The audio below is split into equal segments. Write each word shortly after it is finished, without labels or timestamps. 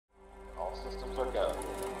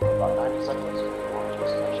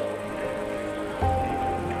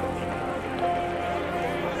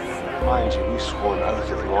Mind you, we swore an oath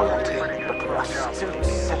of loyalty, but there are still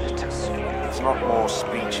senators. It's not more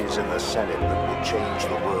speeches in the Senate that will change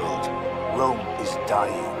the world. Rome is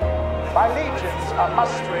dying. My legions are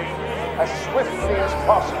mustering as swiftly as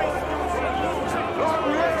possible.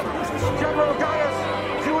 General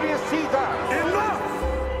Gaius, Julius Caesar, enough!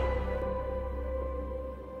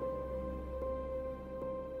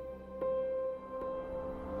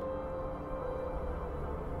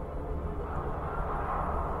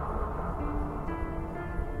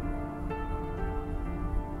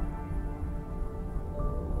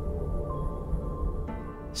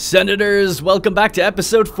 Senators, welcome back to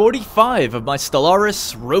episode 45 of my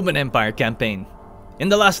Stellaris Roman Empire campaign. In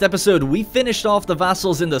the last episode, we finished off the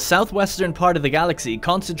vassals in the southwestern part of the galaxy,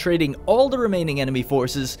 concentrating all the remaining enemy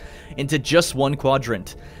forces into just one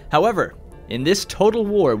quadrant. However, in this total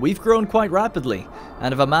war, we've grown quite rapidly,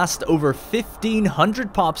 and have amassed over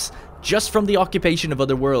 1,500 pops just from the occupation of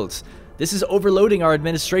other worlds. This is overloading our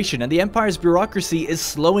administration, and the Empire's bureaucracy is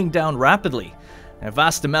slowing down rapidly.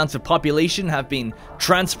 Vast amounts of population have been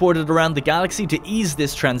transported around the galaxy to ease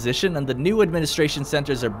this transition, and the new administration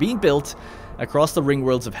centers are being built across the ring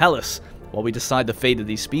worlds of Hellas while we decide the fate of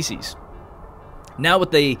these species. Now,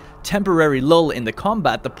 with a temporary lull in the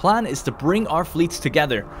combat, the plan is to bring our fleets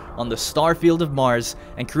together on the starfield of Mars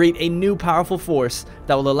and create a new powerful force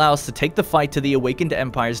that will allow us to take the fight to the awakened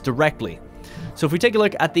empires directly. So if we take a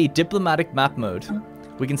look at the diplomatic map mode,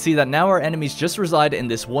 we can see that now our enemies just reside in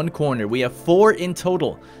this one corner. We have 4 in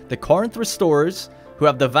total. The Corinth Restorers, who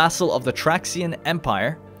have the vassal of the Traxian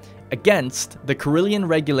Empire, against the Carillion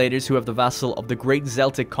Regulators, who have the vassal of the Great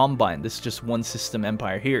Celtic Combine. This is just one system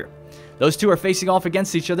empire here. Those two are facing off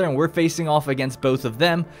against each other, and we're facing off against both of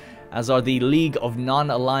them, as are the League of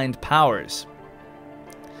Non-Aligned Powers.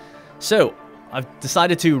 So, I've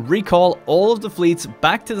decided to recall all of the fleets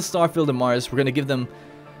back to the starfield of Mars. We're going to give them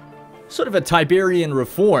sort of a Tiberian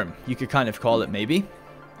reform, you could kind of call it maybe,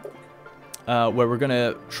 where we're going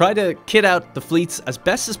to try to kit out the fleets as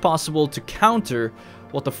best as possible to counter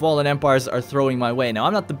what the fallen empires are throwing my way. Now,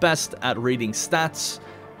 I'm not the best at reading stats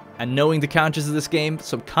and knowing the counters of this game,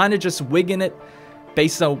 so I'm kind of just wigging it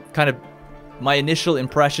based on kind of my initial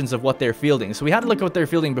impressions of what they're fielding. So we had a look at what they're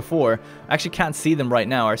fielding before. I actually can't see them right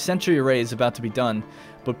now. Our sentry array is about to be done,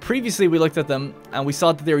 but previously we looked at them and we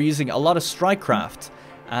saw that they were using a lot of strikecraft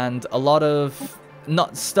and a lot of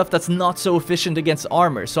stuff that's not so efficient against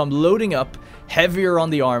armor. So I'm loading up heavier on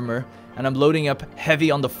the armor, and I'm loading up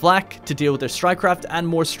heavy on the flak to deal with their strikecraft and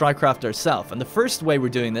more strikecraft ourselves. And the first way we're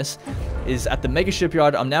doing this is at the mega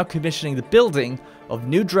shipyard. I'm now commissioning the building of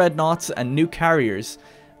new dreadnoughts and new carriers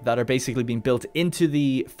that are basically being built into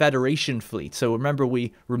the Federation fleet. So remember,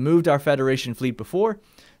 we removed our Federation fleet before.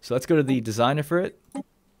 So let's go to the designer for it.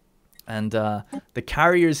 And the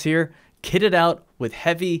carriers here, kitted out with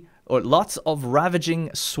heavy or lots of ravaging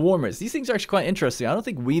swarmers. These things are actually quite interesting. I don't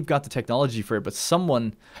think we've got the technology for it, but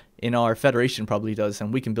someone in our Federation probably does,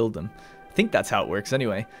 and we can build them. I think that's how it works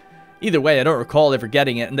anyway. Either way, I don't recall ever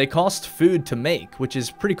getting it, and they cost food to make, which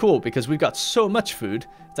is pretty cool because we've got so much food.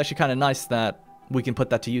 It's actually kind of nice that we can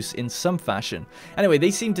put that to use in some fashion. Anyway,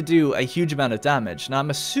 they seem to do a huge amount of damage. Now,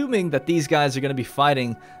 I'm assuming that these guys are going to be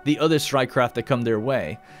fighting the other strikecraft that come their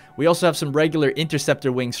way. We also have some regular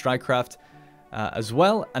interceptor wing strikecraft as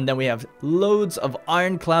well, and then we have loads of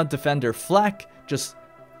Ironclad Defender flak just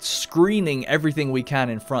screening everything we can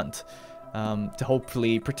in front to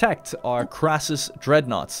hopefully protect our Crassus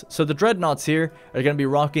dreadnoughts. So the dreadnoughts here are going to be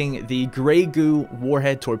rocking the Grey Goo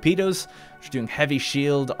warhead torpedoes, which are doing heavy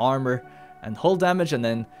shield, armor, and hull damage, and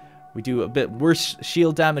then we do a bit worse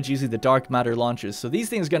shield damage using the dark matter launchers. So these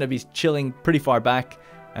things are going to be chilling pretty far back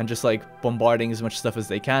and just like bombarding as much stuff as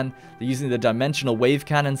they can. They're using the dimensional wave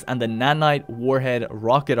cannons and the nanite warhead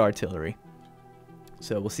rocket artillery.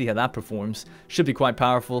 So we'll see how that performs. Should be quite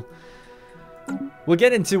powerful. We'll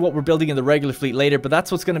get into what we're building in the regular fleet later, but that's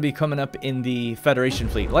what's going to be coming up in the Federation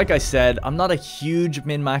fleet. Like I said, I'm not a huge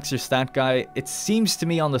min-maxer stat guy. It seems to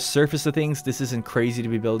me on the surface of things, this isn't crazy to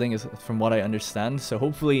be building from what I understand. So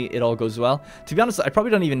hopefully it all goes well. To be honest, I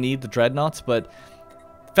probably don't even need the dreadnoughts, but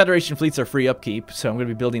Federation fleets are free upkeep, so I'm going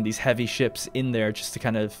to be building these heavy ships in there just to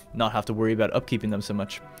kind of not have to worry about upkeeping them so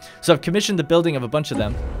much. So I've commissioned the building of a bunch of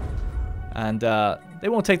them, and they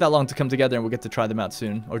won't take that long to come together, and we'll get to try them out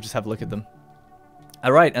soon, or just have a look at them.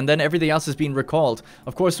 Alright, and then everything else has been recalled.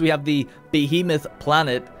 Of course, we have the Behemoth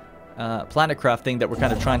planet, planetcraft thing that we're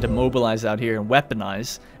kind of trying to mobilize out here and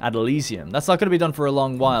weaponize at Elysium. That's not going to be done for a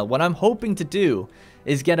long while. What I'm hoping to do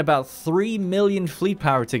is get about 3 million fleet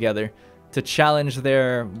power together to challenge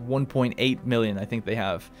their 1.8 million I think they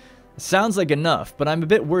have. Sounds like enough, but I'm a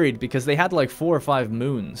bit worried because they had like 4 or 5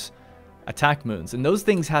 moons. attack moons. And those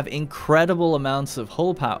things have incredible amounts of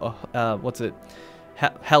hull power.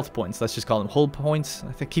 Health points, let's just call them hull points.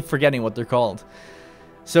 I keep forgetting what they're called.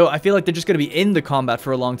 So I feel like they're just going to be in the combat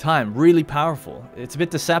for a long time. Really powerful. It's a bit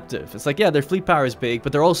deceptive. It's like, yeah, their fleet power is big,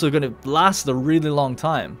 but they're also going to last a really long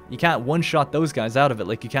time. You can't one-shot those guys out of it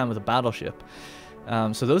like you can with a battleship.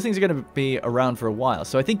 So those things are going to be around for a while.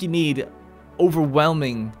 So I think you need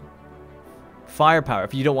overwhelming firepower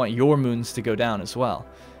if you don't want your moons to go down as well.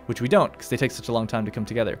 Which we don't, because they take such a long time to come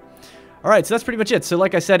together. Alright, so that's pretty much it. So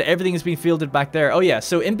like I said, everything is being fielded back there. Oh yeah,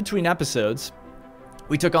 so in between episodes,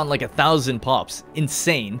 we took on like 1,000 pops.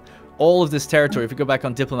 Insane. All of this territory, if we go back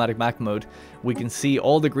on diplomatic map mode, we can see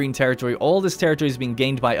all the green territory. All this territory is being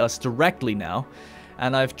gained by us directly now.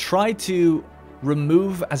 And I've tried to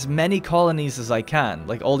remove as many colonies as I can,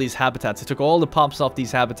 like all these habitats. I took all the pops off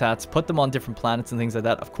these habitats, put them on different planets and things like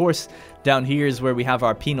that. Of course, down here is where we have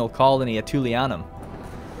our penal colony at Tulianum.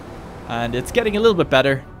 And it's getting a little bit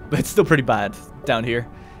better, but it's still pretty bad down here.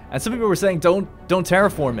 And some people were saying, don't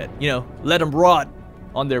terraform it, you know, let them rot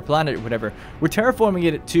on their planet or whatever. We're terraforming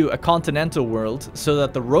it to a continental world so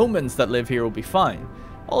that the Romans that live here will be fine.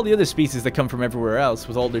 All the other species that come from everywhere else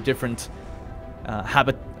with all their different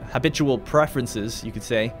habitual preferences, you could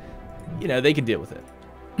say, you know, they can deal with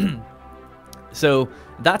it. So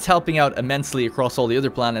that's helping out immensely across all the other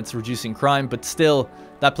planets, reducing crime, but still,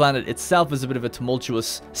 that planet itself is a bit of a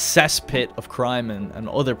tumultuous cesspit of crime and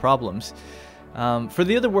other problems. For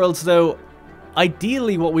the other worlds, though,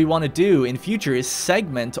 ideally what we want to do in future is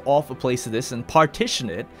segment off a place of this and partition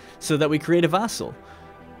it so that we create a vassal.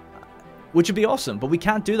 Which would be awesome, but we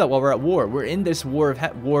can't do that while we're at war. We're in this war in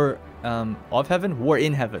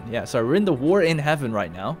heaven. Yeah, sorry, we're in the war in heaven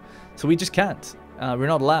right now, so we just can't. We're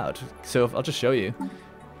not allowed. So I'll just show you.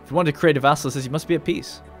 If you want to create a vassal, it says you must be at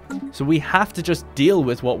peace. So we have to just deal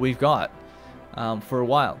with what we've got for a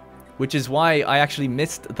while, which is why I actually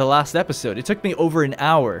missed the last episode. It took me over an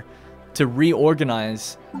hour to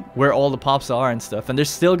reorganize where all the pops are and stuff, and there's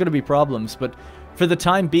still going to be problems, but for the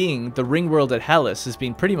time being, the ring world at Hellas has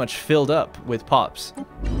been pretty much filled up with pops.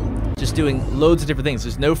 Just doing loads of different things.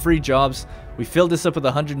 There's no free jobs. We filled this up with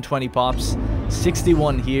 120 pops,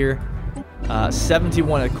 61 here,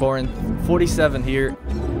 71 at Corinth, 47 here,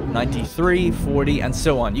 93, 40, and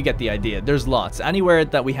so on. You get the idea. There's lots. Anywhere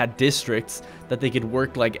that we had districts that they could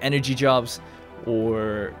work like energy jobs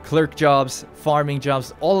or clerk jobs, farming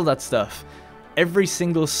jobs, all of that stuff. Every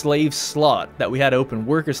single slave slot that we had open,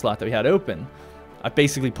 worker slot that we had open, I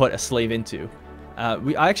basically put a slave into.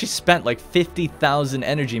 I actually spent like 50,000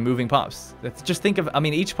 energy moving pops. Just think of, I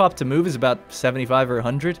mean, each pop to move is about 75 or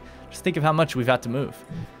 100. Just think of how much we've had to move.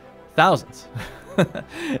 Thousands.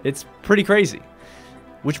 It's pretty crazy.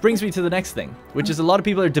 Which brings me to the next thing, which is a lot of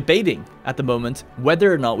people are debating at the moment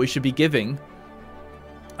whether or not we should be giving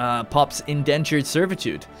pops indentured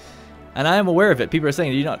servitude. And I am aware of it. People are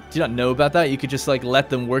saying, do you not know about that? You could just like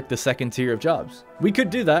let them work the second tier of jobs. We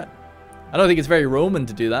could do that. I don't think it's very Roman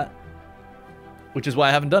to do that, which is why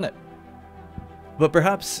I haven't done it. But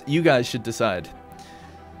perhaps you guys should decide.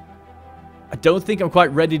 I don't think I'm quite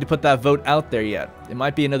ready to put that vote out there yet. It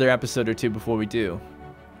might be another episode or two before we do.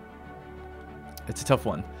 It's a tough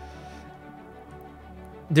one.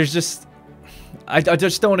 There's just... I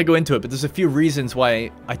just don't want to go into it, but there's a few reasons why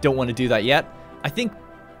I don't want to do that yet. I think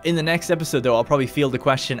in the next episode, though, I'll probably field the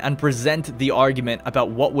question and present the argument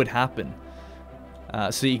about what would happen.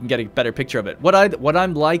 So you can get a better picture of it. What I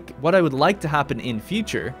would like to happen in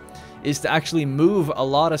future is to actually move a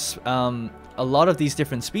lot of these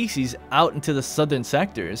different species out into the southern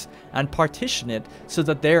sectors and partition it so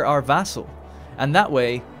that they're our vassal, and that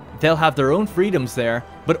way they'll have their own freedoms there,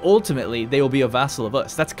 but ultimately they will be a vassal of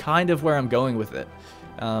us. That's kind of where I'm going with it.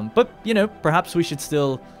 But you know, perhaps we should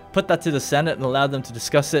still put that to the Senate and allow them to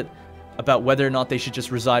discuss it about whether or not they should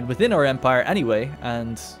just reside within our empire anyway,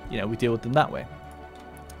 and you know, we deal with them that way.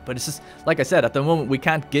 But it's just, like I said, at the moment we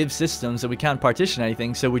can't give systems and we can't partition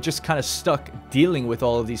anything, so we're just kind of stuck dealing with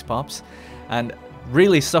all of these pops and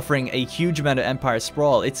really suffering a huge amount of empire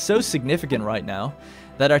sprawl. It's so significant right now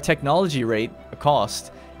that our technology rate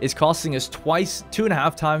cost is costing us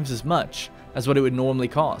 2.5 times as much as what it would normally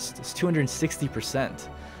cost. It's 260%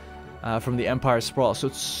 from the empire sprawl. So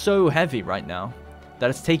it's so heavy right now that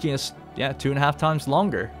it's taking us, yeah, 2.5 times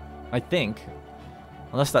longer, I think.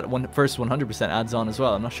 Unless that first 100% adds on as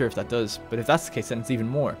well. I'm not sure if that does, but if that's the case, then it's even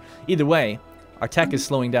more. Either way, our tech is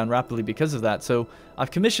slowing down rapidly because of that. So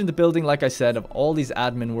I've commissioned the building, like I said, of all these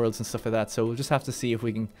admin worlds and stuff like that. So we'll just have to see if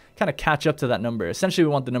we can kind of catch up to that number. Essentially,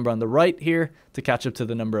 we want the number on the right here to catch up to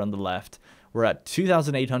the number on the left. We're at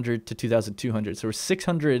 2,800 to 2,200. So we're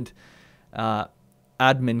 600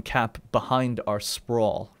 admin cap behind our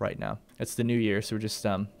sprawl right now. It's the new year, so we're just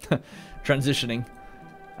transitioning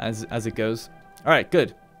as it goes. All right,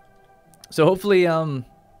 good. So hopefully all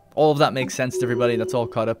of that makes sense to everybody. That's all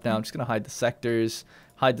caught up now. I'm just gonna hide the sectors,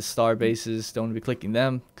 hide the star bases. Don't want to be clicking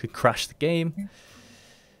them. Could crash the game.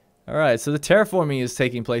 All right, so the terraforming is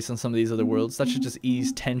taking place on some of these other worlds. That should just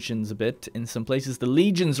ease tensions a bit in some places. The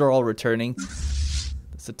legions are all returning.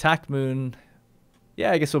 This attack moon.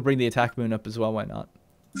 Yeah, I guess we'll bring the attack moon up as well. Why not?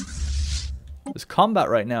 There's combat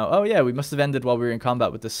right now. Oh yeah, we must have ended while we were in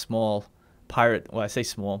combat with this small pirate. Well, I say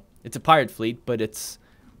small. It's a pirate fleet, but it's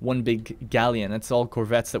one big galleon. It's all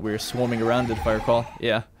corvettes that we were swarming around, if I recall.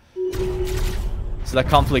 Yeah. So that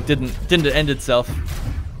conflict didn't end itself.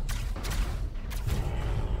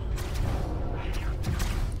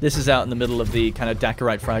 This is out in the middle of the kind of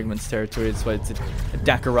Dakarite fragments territory. That's why it's a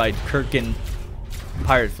Dakarite Kirkin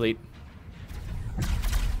pirate fleet.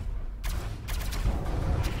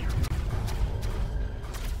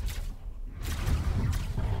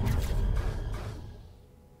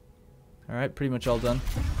 Alright, pretty much all done.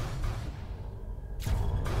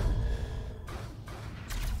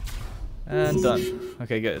 And done.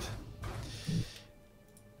 Okay, good.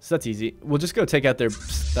 So that's easy. We'll just go take out that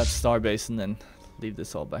star base and then leave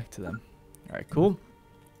this all back to them. Alright, cool.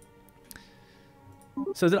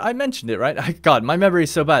 So I mentioned it, right? God, my memory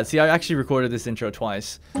is so bad. See, I actually recorded this intro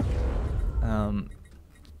twice.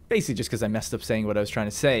 Basically just because I messed up saying what I was trying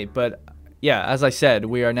to say. But yeah, as I said,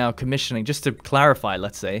 we are now commissioning, just to clarify,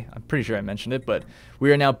 let's say, I'm pretty sure I mentioned it, but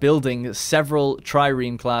we are now building several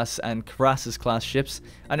Trireme class and Crassus class ships.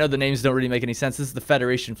 I know the names don't really make any sense. This is the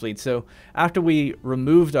Federation fleet. So after we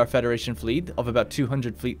removed our Federation fleet of about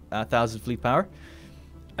 200,000 fleet power,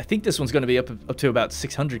 I think this one's going to be up to about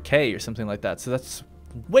 600k or something like that. So that's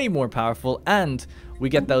way more powerful, and we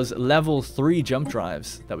get those level 3 jump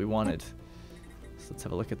drives that we wanted. So let's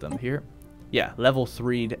have a look at them here. Yeah, level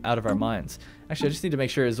 3 out of our minds. Actually, I just need to make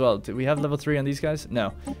sure as well. Did we have level 3 on these guys?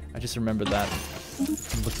 No. I just remembered that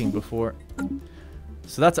from looking before.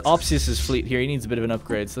 So that's Opsius's fleet here. He needs a bit of an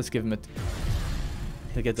upgrade, so let's give him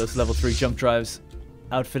to get those level 3 jump drives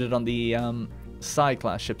outfitted on the Psi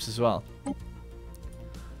class ships as well.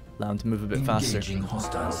 Allow him to move a bit faster.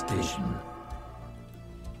 Hostile station.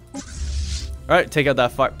 Alright, take out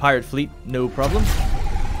that pirate fleet. No problem.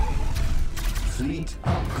 Fleet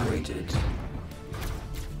upgraded.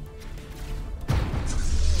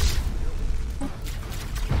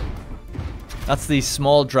 That's the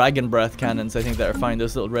small dragon breath cannons, I think, that are firing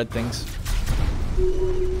those little red things.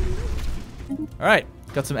 Alright,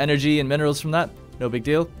 got some energy and minerals from that. No big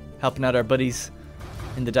deal. Helping out our buddies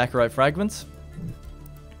in the Dakarite fragments.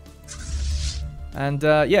 And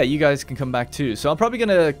yeah, you guys can come back too. So I'm probably going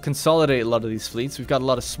to consolidate a lot of these fleets. We've got a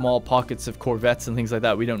lot of small pockets of corvettes and things like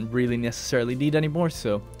that we don't really necessarily need anymore.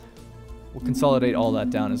 So we'll consolidate all that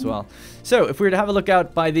down as well. So if we were to have a look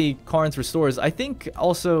out by the Corinth Restores, I think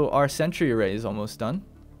also our Sentry Array is almost done.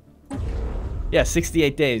 Yeah,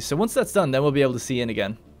 68 days. So once that's done, then we'll be able to see in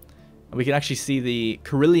again. And we can actually see the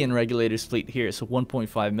Carillion Regulators fleet here. So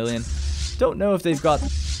 1.5 million. Don't know if they've got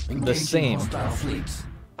the same.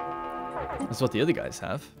 That's what the other guys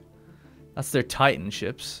have. That's their Titan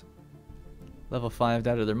ships. Level 5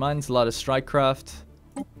 out of their minds. A lot of strike craft.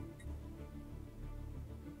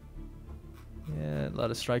 Yeah, a lot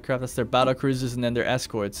of strike craft. That's their battle cruisers and then their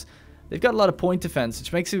escorts. They've got a lot of point defense,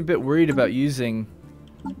 which makes me a bit worried about using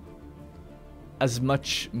as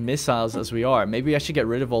much missiles as we are. Maybe I should get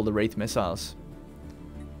rid of all the Wraith missiles,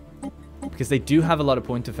 because they do have a lot of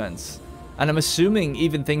point defense. And I'm assuming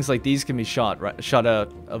even things like these can be shot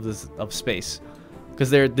out of space, because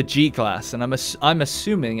they're the G class, and I'm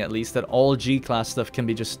assuming at least that all G class stuff can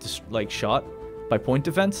be just like shot by point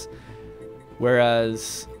defense.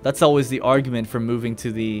 Whereas that's always the argument for moving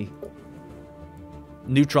to the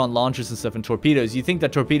neutron launchers and stuff and torpedoes. You think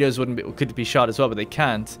that torpedoes could be shot as well, but they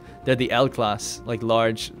can't. They're the L class, like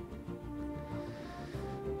large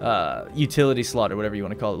utility slot or whatever you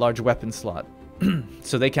want to call it, large weapon slot.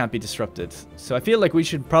 So they can't be disrupted. So I feel like we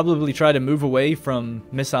should probably try to move away from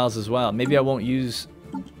missiles as well. Maybe I won't use,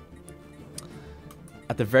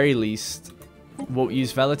 at the very least, won't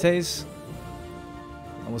use Velites.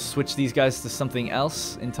 And we'll switch these guys to something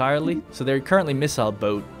else entirely. So they're currently missile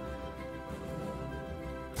boat.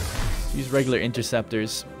 Use regular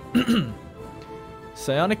interceptors.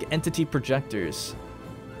 Psionic entity projectors.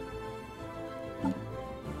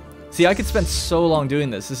 See, I could spend so long doing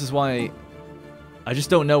this. This is why I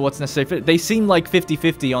just don't know what's necessary. They seem like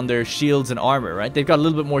 50-50 on their shields and armor, right? They've got a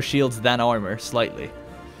little bit more shields than armor, slightly.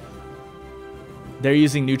 They're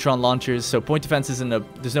using neutron launchers, so point defense isn't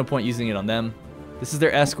there's no point using it on them. This is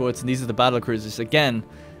their escorts, and these are the battle cruisers. Again,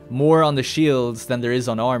 more on the shields than there is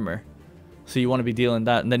on armor. So you want to be dealing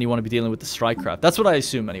that, and then you want to be dealing with the strike craft. That's what I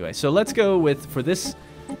assume anyway. So let's go with, for this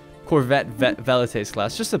Corvette Velites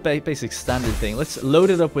class, just a basic standard thing. Let's load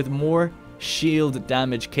it up with more shield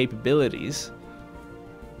damage capabilities.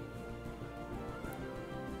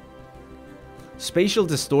 Spatial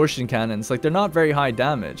distortion cannons, like they're not very high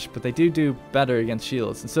damage, but they do better against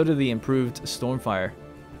shields, and so do the improved Stormfire.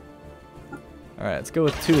 Alright, let's go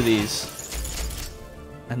with 2 of these.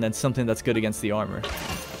 And then something that's good against the armor.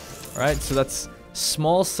 Alright, so that's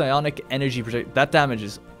small psionic energy project. That damage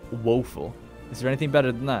is woeful. Is there anything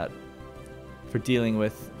better than that for dealing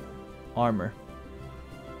with armor?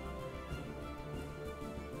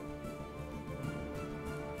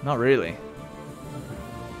 Not really.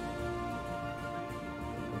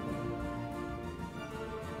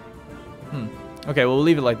 Okay, well, we'll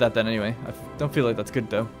leave it like that then anyway. I don't feel like that's good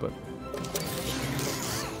though, but...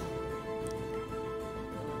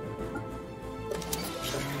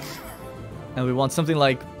 And we want something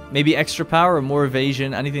like maybe extra power or more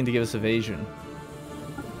evasion, anything to give us evasion.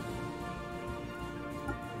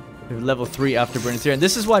 We have level 3 afterburners here, and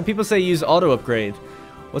this is why people say use auto upgrade.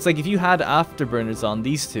 Well, it's like if you had afterburners on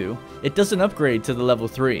these two, it doesn't upgrade to the level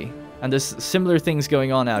 3. And there's similar things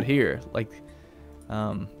going on out here, like...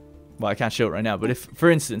 well, I can't show it right now, but if, for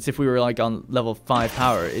instance, if we were like on level 5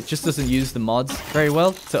 power, it just doesn't use the mods very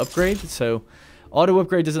well to upgrade, so auto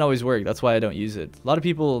upgrade doesn't always work. That's why I don't use it. A lot of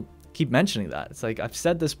people keep mentioning that. It's like, I've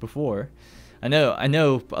said this before. I know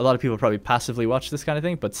a lot of people probably passively watch this kind of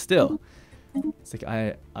thing, but still, it's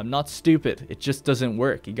like, I'm not stupid. It just doesn't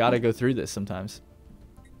work. You gotta go through this sometimes.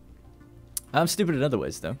 I'm stupid in other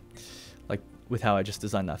ways, though, like with how I just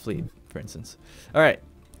designed that fleet, for instance. All right.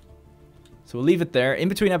 So we'll leave it there. In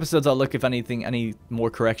between episodes, I'll look if any more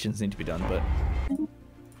corrections need to be done. But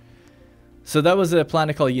so that was a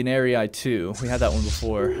planet called Unerii 2. We had that one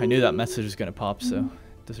before. I knew that message was going to pop, so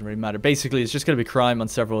it doesn't really matter. Basically, it's just going to be crime on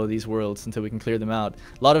several of these worlds until we can clear them out.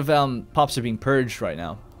 A lot of pops are being purged right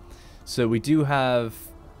now. So we do have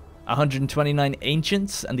 129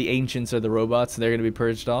 ancients, and the ancients are the robots. They're going to be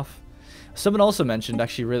purged off. Someone also mentioned,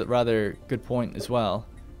 actually, rather good point as well,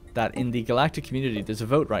 that in the galactic community, there's a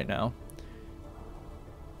vote right now.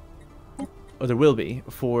 Or there will be,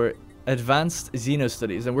 for advanced Xeno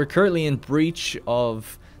studies, and we're currently in breach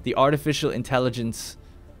of the artificial intelligence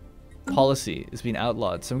policy is being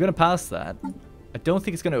outlawed, so I'm going to pass that. I don't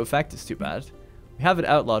think it's going to affect us too bad. We have it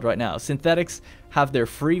outlawed right now. Synthetics have their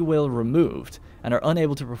free will removed and are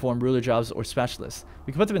unable to perform ruler jobs or specialists.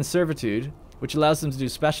 We can put them in servitude, which allows them to do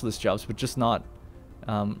specialist jobs, but just not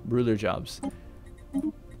ruler jobs.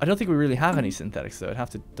 I don't think we really have any synthetics though. I'd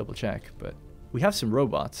have to double check, but we have some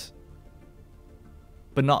robots.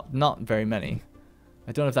 But not very many.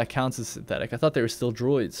 I don't know if that counts as synthetic. I thought they were still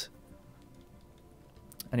droids.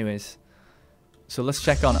 Anyways. So let's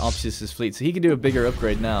check on Opsius's fleet. So he can do a bigger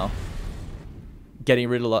upgrade now. Getting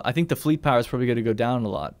rid of a lot. I think the fleet power is probably going to go down a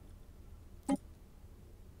lot.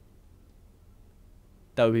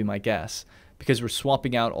 That would be my guess. Because we're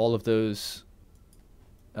swapping out all of those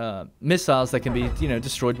missiles that can be, you know,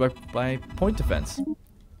 destroyed by point defense.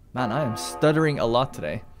 Man, I am stuttering a lot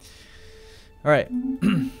today. Alright,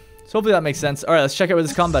 so hopefully that makes sense. Alright, let's check out where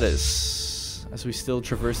this combat is. As we still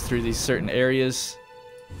traverse through these certain areas.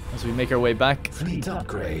 As we make our way back. Fleet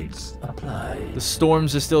upgrades applied. The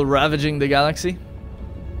storms are still ravaging the galaxy.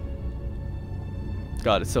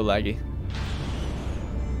 God, it's so laggy.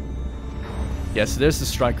 Yeah, so there's the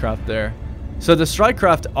strike craft there. So the strike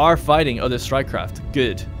craft are fighting other strike craft.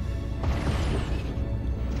 Good.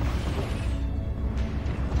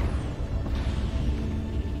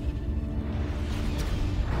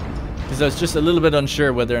 Because I was just a little bit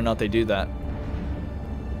unsure whether or not they do that.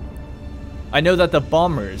 I know that the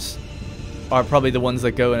bombers are probably the ones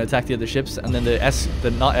that go and attack the other ships, and then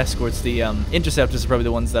the not escorts, the interceptors are probably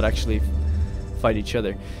the ones that actually fight each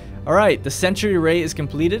other. Alright, the Sentry Array is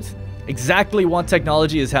completed. Exactly what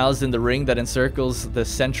technology is housed in the ring that encircles the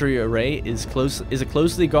Sentry Array is a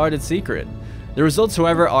closely guarded secret. The results,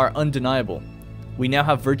 however, are undeniable. We now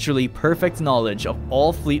have virtually perfect knowledge of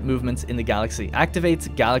all fleet movements in the galaxy.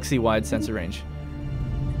 Activates galaxy-wide sensor range.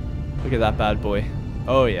 Look at that bad boy.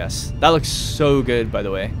 Oh yes. That looks so good, by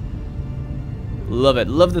the way. Love it.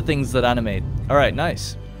 Love the things that animate. Alright,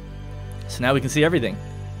 nice. So now we can see everything.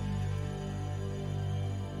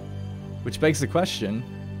 Which begs the question...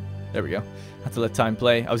 There we go. Have to let time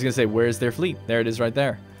play. I was going to say, where's their fleet? There it is right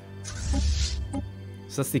there.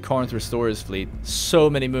 So that's the Corinth Restorers fleet. So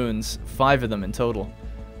many moons. 5 of them in total.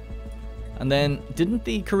 And then, didn't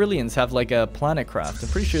the Carillions have like a planet craft? I'm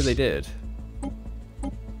pretty sure they did.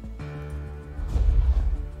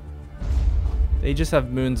 They just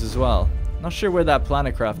have moons as well. Not sure where that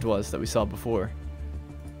planet craft was that we saw before.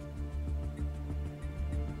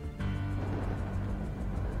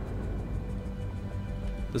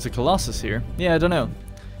 There's a Colossus here. Yeah, I don't know.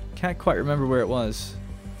 Can't quite remember where it was.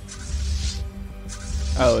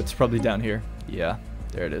 Oh, it's probably down here. Yeah,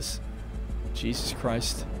 there it is. Jesus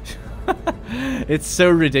Christ. It's so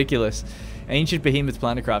ridiculous. Ancient Behemoth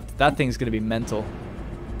Planetcraft. That thing's gonna be mental.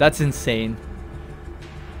 That's insane.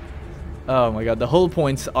 Oh my god, the hull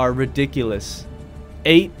points are ridiculous.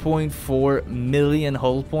 8.4 million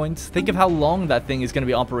hull points. Think of how long that thing is gonna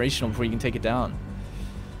be operational before you can take it down.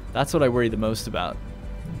 That's what I worry the most about.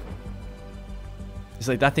 It's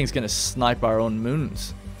like that thing's gonna snipe our own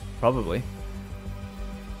moons. Probably.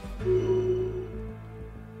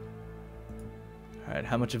 Alright,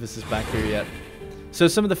 how much of this is back here yet? So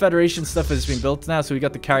some of the Federation stuff has been built now. So we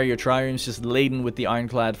got the carrier triremes just laden with the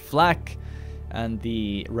ironclad flak and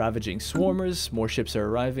the ravaging swarmers. More ships are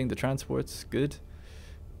arriving. The transports, good.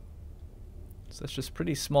 So that's just a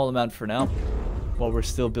pretty small amount for now, while we're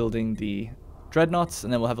still building the dreadnoughts,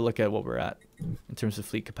 and then we'll have a look at what we're at in terms of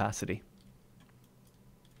fleet capacity.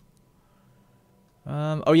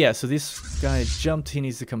 Oh yeah, so this guy jumped. He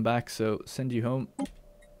needs to come back, so send you home.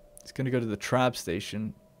 He's gonna go to the Trab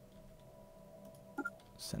station.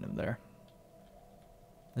 Send him there.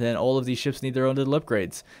 And then all of these ships need their own little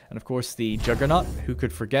upgrades. And of course the Juggernaut, who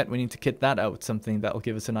could forget, we need to kit that out with something that will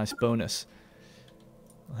give us a nice bonus.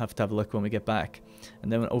 We'll have to have a look when we get back.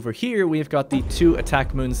 And then over here we've got the 2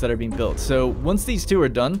 attack moons that are being built. So once these 2 are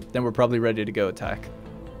done, then we're probably ready to go attack.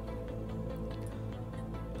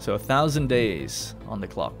 So 1,000 days on the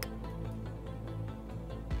clock.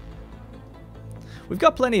 We've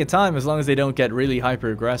got plenty of time as long as they don't get really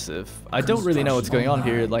hyper aggressive. I don't really know what's going on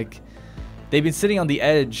here. Like, they've been sitting on the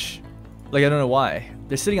edge. Like, I don't know why.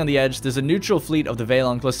 They're sitting on the edge. There's a neutral fleet of the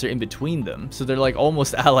Valon cluster in between them. So they're like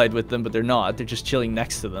almost allied with them, but they're not. They're just chilling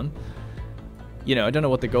next to them. You know, I don't know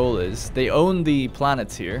what the goal is. They own the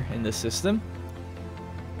planets here in this system.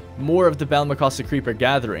 More of the Belmacosta creep are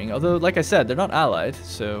gathering. Although, like I said, they're not allied.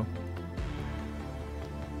 So,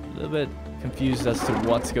 a little bit confused as to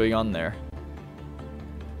what's going on there.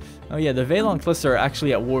 Oh yeah, the Valon cluster are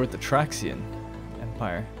actually at war with the Traxian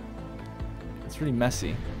Empire. It's really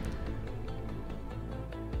messy.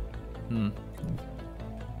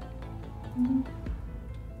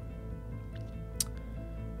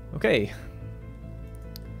 Okay.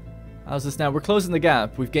 How's this now? We're closing the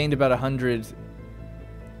gap. We've gained about 100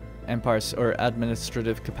 empires or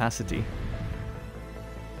administrative capacity.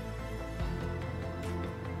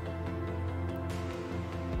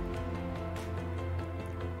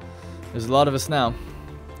 There's a lot of us now,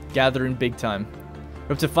 gathering big time.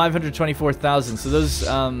 We're up to 524,000, so those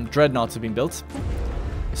dreadnoughts have been built.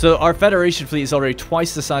 So our Federation fleet is already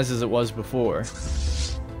twice the size as it was before,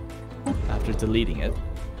 after deleting it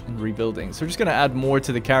and rebuilding. So we're just going to add more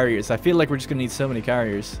to the carriers. I feel like we're just going to need so many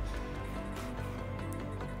carriers.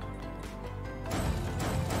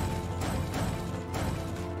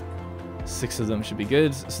 Six of them should be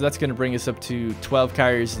good. So that's going to bring us up to 12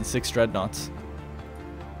 carriers and 6 dreadnoughts.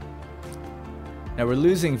 Now we're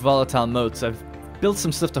losing volatile motes. I've built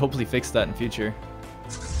some stuff to hopefully fix that in future.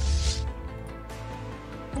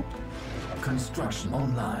 Construction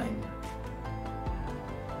online.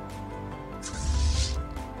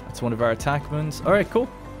 That's one of our attack moons. Alright, cool.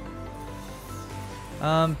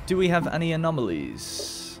 Do we have any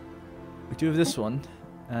anomalies? We do have this one,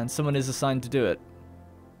 and someone is assigned to do it.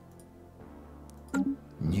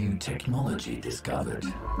 New technology discovered.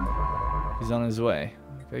 He's on his way.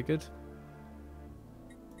 Okay, good.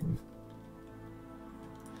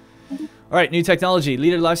 Alright, new technology.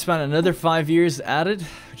 Leader lifespan, another 5 years added,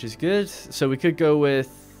 which is good. So we could go with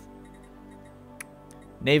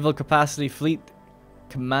naval capacity, fleet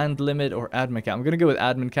command limit, or admin cap. I'm going to go with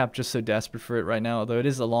admin cap, just so desperate for it right now, although it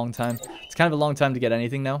is a long time. It's kind of a long time to get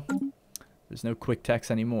anything now. There's no quick techs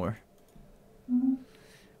anymore.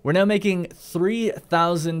 We're now making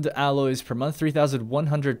 3,000 alloys per month,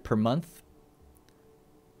 3,100 per month.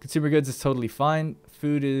 Consumer goods is totally fine.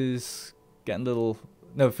 Food is getting a little...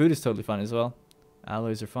 No, food is totally fine as well.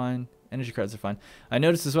 Alloys are fine. Energy cards are fine. I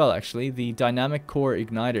noticed as well, actually, the dynamic core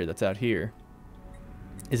igniter that's out here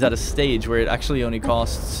is at a stage where it actually only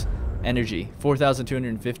costs energy,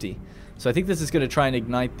 4,250. So I think this is going to try and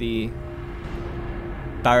ignite the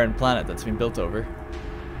barren planet that's been built over.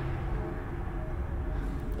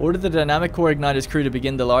 Order the dynamic core igniter's crew to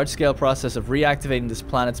begin the large-scale process of reactivating this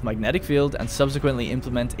planet's magnetic field and subsequently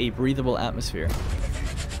implement a breathable atmosphere.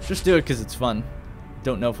 Just do it because it's fun.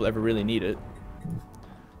 Don't know if we'll ever really need it.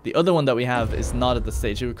 The other one that we have is not at the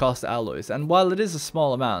stage. It would cost alloys. And while it is a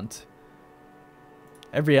small amount,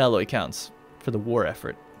 Every alloy counts for the war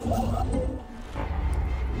effort.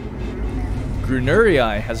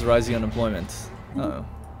 Grunerii has rising unemployment. Uh-oh.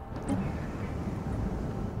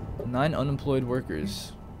 9 unemployed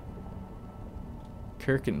workers.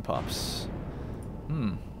 Kirkin pops.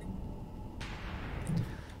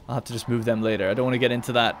 I'll have to just move them later. I don't want to get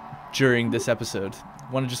into that during this episode.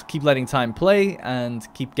 I want to just keep letting time play and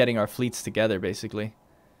keep getting our fleets together, basically.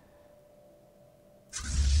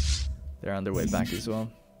 They're on their way back as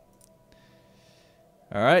well.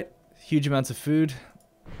 Alright. Huge amounts of food.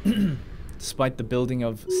 Despite the building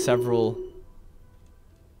of several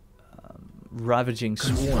ravaging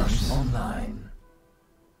swarms. Online.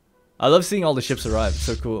 I love seeing all the ships arrive. It's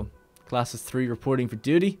so cool. Classes 3 reporting for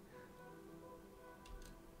duty.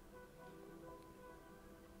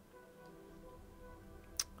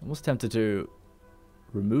 Almost tempted to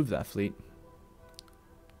remove that fleet.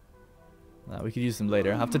 We could use them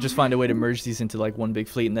later. I have to just find a way to merge these into like one big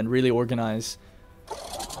fleet and then really organize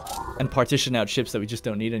and partition out ships that we just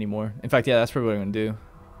don't need anymore. In fact, yeah, that's probably what I'm going to do.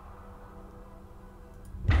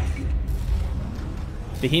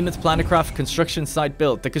 Behemoth Planetcraft construction site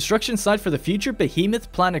built. The construction site for the future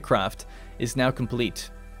Behemoth Planetcraft is now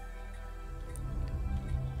complete.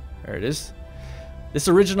 There it is. This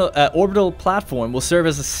original orbital platform will serve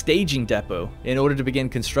as a staging depot in order to begin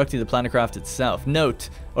constructing the Planetcraft itself.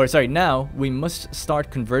 Now we must start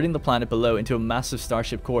converting the planet below into a massive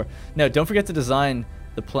starship core. Now, don't forget to design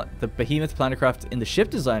the Behemoth Planetcraft in the ship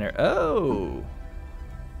designer. Oh.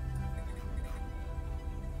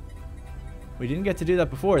 We didn't get to do that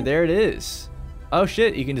before. There it is. Oh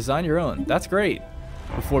shit, you can design your own. That's great.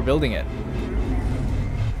 Before building it.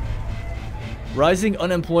 Rising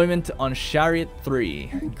unemployment on Chariot 3.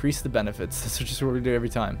 Increase the benefits. That's just what we do every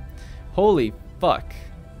time. Holy fuck.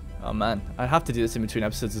 Oh man, I'd have to do this in between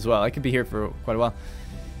episodes as well. I could be here for quite a while.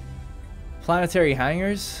 Planetary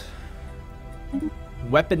hangars.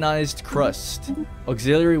 Weaponized crust.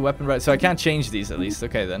 Auxiliary weapon right. So I can't change these at least.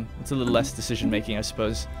 Okay then. It's a little less decision making, I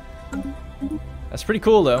suppose. That's pretty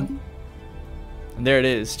cool though. And there it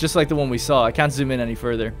is. Just like the one we saw. I can't zoom in any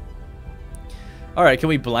further. Alright, can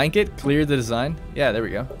we blanket clear the design? Yeah, there we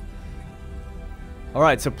go.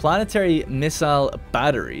 Alright, so planetary missile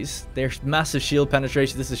batteries. They're massive shield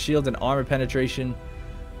penetration. This is shield and armor penetration.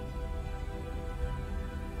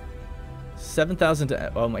 7,000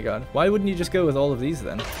 to... Oh my god. Why wouldn't you just go with all of these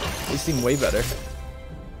then? They seem way better.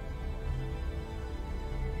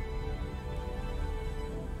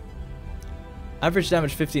 Average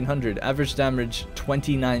damage 1,500. Average damage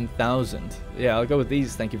 29,000. Yeah, I'll go with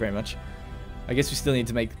these. Thank you very much. I guess we still need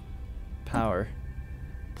to make power.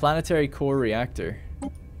 Planetary core reactor.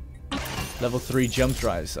 Level 3 jump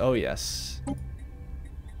drives. Oh yes.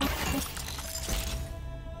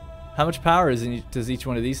 How much power does each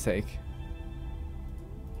one of these take?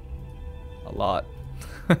 A lot.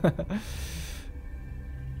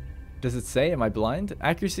 Does it say? Am I blind?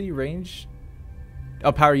 Accuracy, range.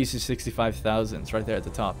 Oh, power usage 65,000. It's right there at the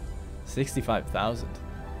top. 65,000.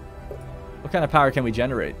 What kind of power can we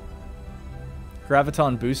generate?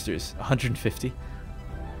 Graviton boosters, 150.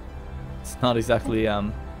 It's not exactly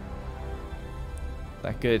that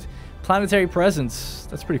good. Planetary presence,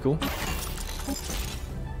 that's pretty cool.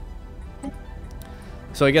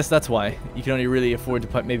 So I guess that's why you can only really afford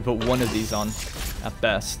to maybe put one of these on at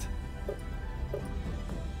best.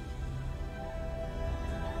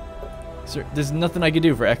 So there's nothing I could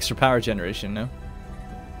do for extra power generation, no?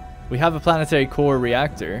 We have a planetary core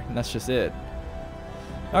reactor, and that's just it.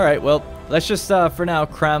 Alright, well, let's just, for now,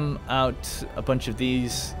 cram out a bunch of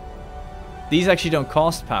these. These actually don't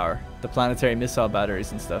cost power, the planetary missile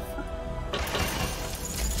batteries and stuff.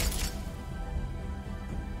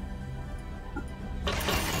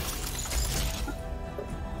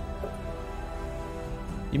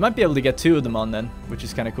 You might be able to get 2 of them on then, which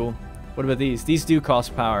is kind of cool. What about these? These do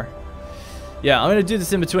cost power. Yeah, I'm going to do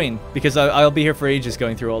this in between, because I'll be here for ages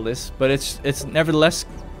going through all this. But it's nevertheless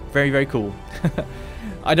very, very cool.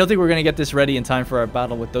 I don't think we're going to get this ready in time for our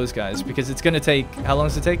battle with those guys, because it's going to take... How long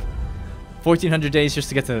does it take? 1,400 days just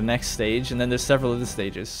to get to the next stage, and then there's several other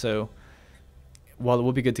stages. So, while it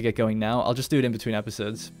will be good to get going now, I'll just do it in between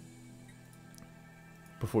episodes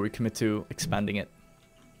before we commit to expanding it.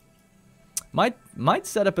 Might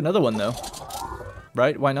set up another one, though.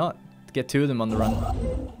 Right? Why not? Get 2 of them on the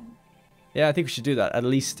run. Yeah, I think we should do that. At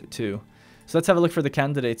least 2. So let's have a look for the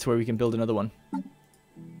candidates where we can build another one.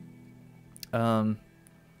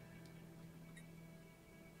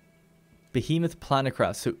 Behemoth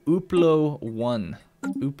Planetcraft. So Uplo 1.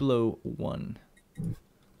 Uplo 1.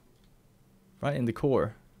 Right in the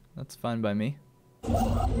core. That's fine by me.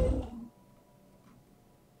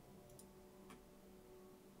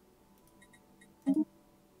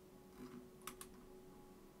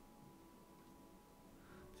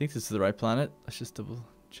 think this is the right planet. Let's just double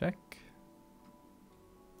check.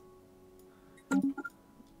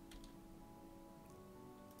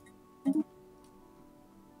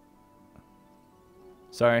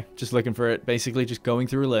 Sorry, just looking for it. Basically, just going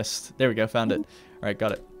through a list. There we go, found it. All right,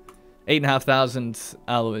 got it. 8,500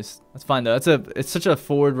 alloys. That's fine though. It's such a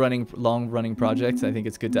forward-running, long-running project. I think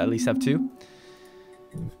it's good to at least have 2.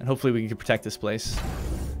 And hopefully we can protect this place.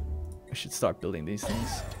 I should start building these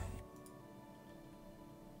things.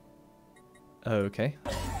 Okay.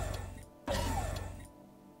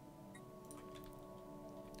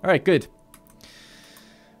 Alright, good.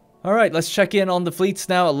 Alright, let's check in on the fleets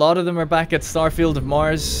now. A lot of them are back at Starfield of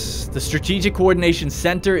Mars. The Strategic Coordination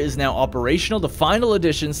Center is now operational. The final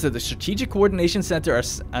additions to the Strategic Coordination Center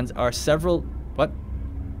are several... What?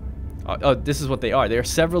 Oh, this is what they are. They are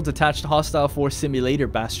several detached hostile force simulator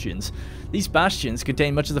bastions. These bastions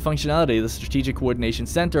contain much of the functionality of the Strategic Coordination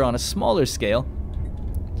Center on a smaller scale,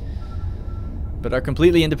 but are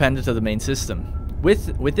completely independent of the main system.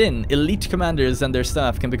 Within, elite commanders and their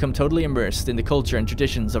staff can become totally immersed in the culture and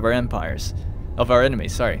traditions of our enemies,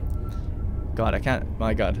 sorry. God, I can't,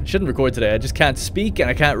 my God. I shouldn't record today. I just can't speak and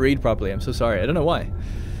I can't read properly. I'm so sorry. I don't know why.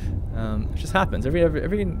 It just happens.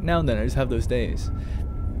 Every now and then I just have those days.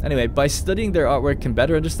 Anyway, by studying their artwork can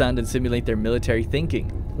better understand and simulate their military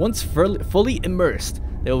thinking. Once fully immersed,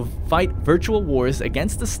 they will fight virtual wars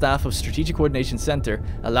against the staff of Strategic Coordination Center,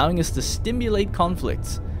 allowing us to stimulate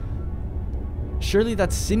conflicts. Surely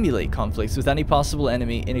that's simulate conflicts with any possible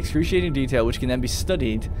enemy in excruciating detail, which can then be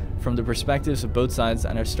studied from the perspectives of both sides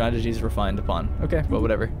and our strategies refined upon. Okay, well,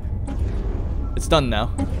 whatever. It's done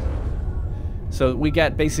now. So we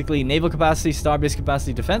get basically naval capacity, starbase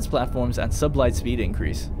capacity, defense platforms, and sublight speed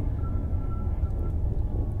increase.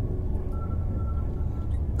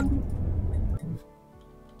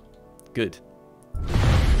 Good.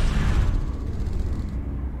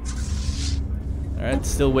 Alright,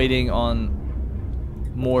 still waiting on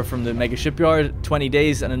more from the mega shipyard. 20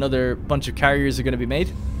 days and another bunch of carriers are going to be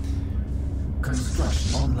made.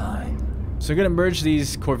 Construction online. So we're going to merge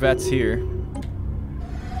these corvettes here.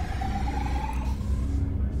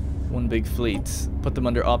 One big fleet. Put them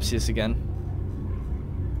under Opsius again.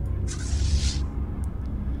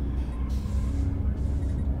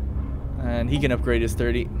 And he can upgrade his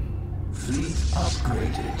 30. Fleet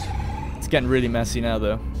upgraded. It's getting really messy now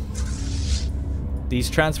though. These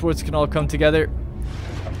transports can all come together.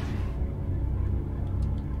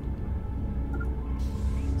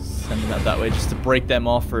 Send them out that way just to break them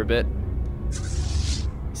off for a bit.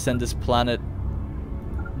 Send this planet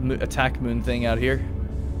attack moon thing out here.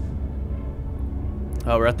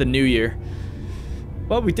 Oh, we're at the new year.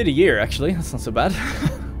 Well, we did a year actually. That's not so bad.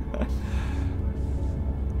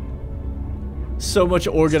 So much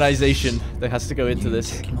organization that has to go into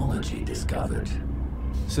this. Technology discovered.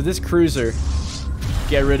 So this cruiser,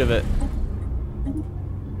 get rid of it.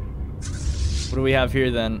 What do we have here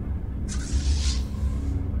then?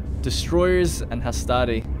 Destroyers and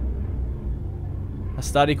Hastati.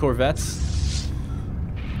 Hastati corvettes.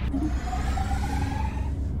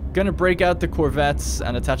 Gonna break out the corvettes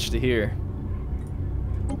and attach to here.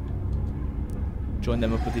 Join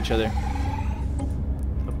them up with each other.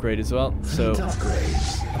 Upgrade as well. So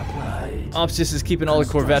Opsius is keeping all the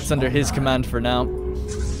corvettes under his command for now.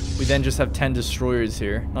 We then just have 10 destroyers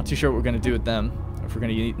here. Not too sure what we're gonna do with them, or if we're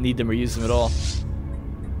gonna need them or use them at all.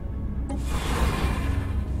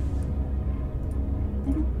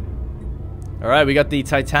 Alright, we got the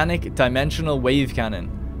Titanic Dimensional Wave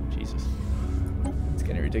Cannon. Jesus. It's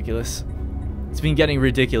getting ridiculous. It's been getting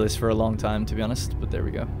ridiculous for a long time, to be honest, but there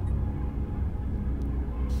we go.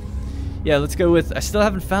 Yeah, let's go with... I still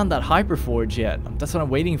haven't found that Hyperforge yet. That's what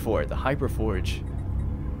I'm waiting for, the Hyperforge.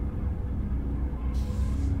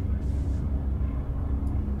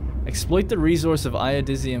 Exploit the resource of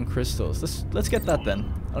iodisium crystals. Let's get that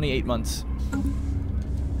then. Only 8 months.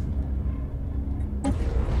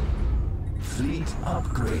 Fleet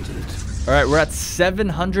upgraded. Alright, we're at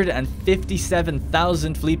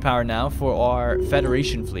 757,000 fleet power now for our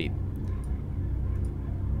Federation fleet.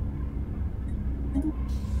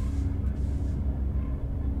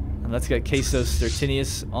 And let's get Quesos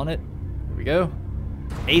Stertinius on it. Here we go.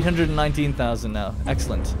 819,000 now.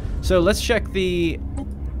 Excellent. So let's check the...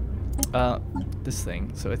 this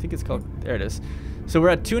thing. So I think it's called... There it is. So we're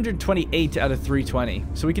at 228 out of 320.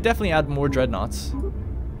 So we could definitely add more dreadnoughts.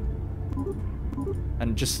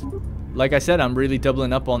 And just, like I said, I'm really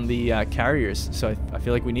doubling up on the carriers, so I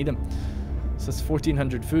feel like we need them. So that's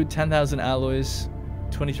 1,400 food, 10,000 alloys,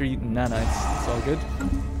 23 nanites. It's all good.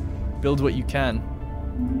 Build what you can.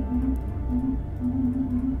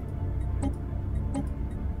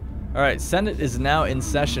 Alright, Senate is now in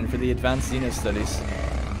session for the advanced Xeno studies.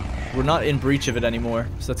 We're not in breach of it anymore,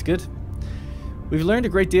 so that's good. We've learned a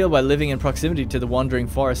great deal by living in proximity to the wandering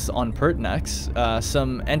forests on Pertinax.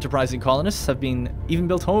 Some enterprising colonists have even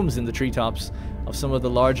built homes in the treetops of some of the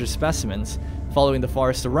larger specimens, following the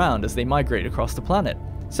forest around as they migrate across the planet.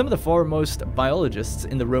 Some of the foremost biologists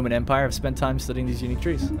in the Roman Empire have spent time studying these unique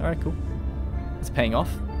trees. Alright, cool. It's paying off.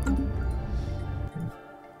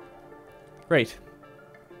 Great.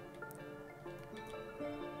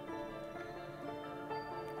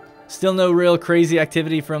 Still no real crazy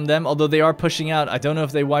activity from them, although they are pushing out. I don't know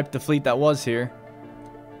if they wiped the fleet that was here.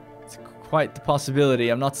 It's quite the possibility.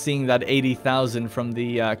 I'm not seeing that 80,000 from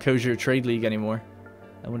the Kosher Trade League anymore.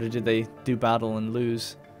 I wonder, did they do battle and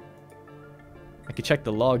lose? I could check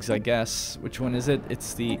the logs, I guess. Which one is it?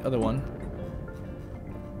 It's the other one.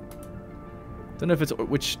 Don't know if it's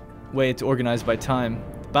which way it's organized by time.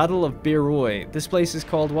 Battle of Biroy. This place is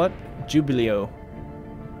called what? Jubileo.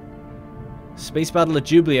 Space Battle at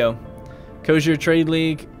Jubileo. Kosher Trade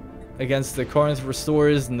League against the Corinth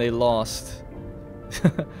Restorers, and they lost.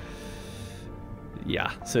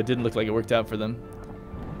 Yeah, so it didn't look like it worked out for them.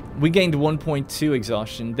 We gained 1.2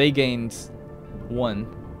 exhaustion. They gained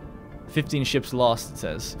 1. 15 ships lost, it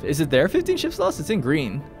says. Is it there? 15 ships lost? It's in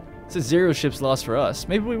green. It says 0 ships lost for us.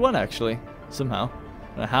 Maybe we won, actually. Somehow. I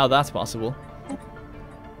don't know how that's possible.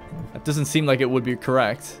 That doesn't seem like it would be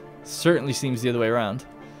correct. Certainly seems the other way around.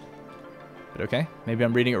 But okay, maybe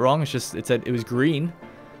I'm reading it wrong. It's just, it said it was green,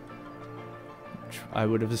 which I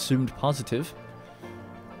would have assumed positive.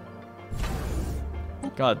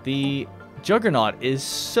 God, the Juggernaut is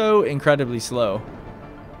so incredibly slow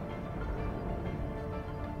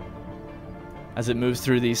as it moves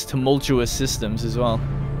through these tumultuous systems as well.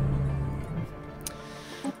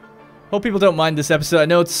 Hope people don't mind this episode. I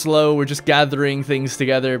know it's slow, we're just gathering things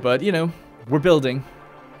together, but you know, we're building.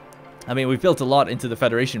 I mean, we've built a lot into the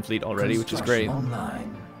Federation fleet already, which is great.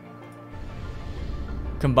 Online.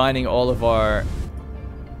 Combining all of our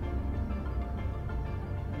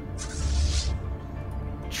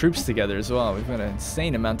troops together as well. We've got an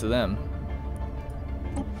insane amount of them.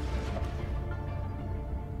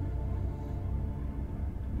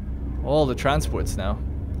 All the transports now.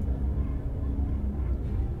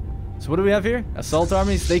 So what do we have here? Assault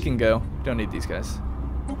armies, they can go. Don't need these guys.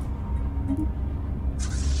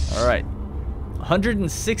 Alright.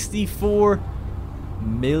 164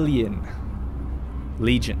 million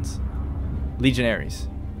legions. Legionaries.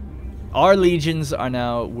 Our legions are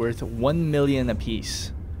now worth 1 million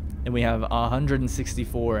apiece. And we have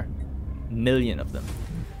 164 million of them.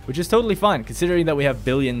 Which is totally fine, considering that we have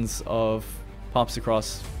billions of pops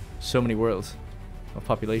across so many worlds of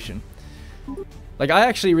population. Like, I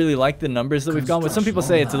actually really like the numbers that we've gone with. Some people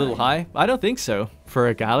say it's a little high. I don't think so. For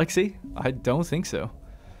a galaxy, I don't think so.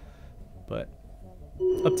 But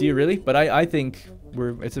up to you, really. But I think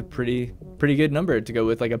it's a pretty good number to go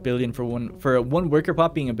with, like 1 billion for one worker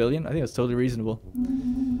pop being 1 billion. I think that's totally reasonable.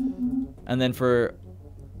 And then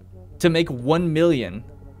to make 1 million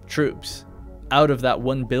troops out of that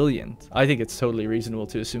 1 billion, I think it's totally reasonable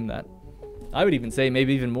to assume that. I would even say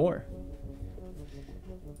maybe even more.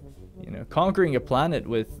 You know, conquering a planet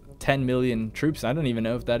with 10 million troops, I don't even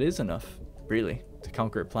know if that is enough, really, to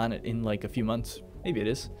conquer a planet in like a few months. Maybe it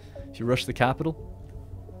is. If you rush the capital.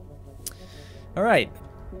 Alright.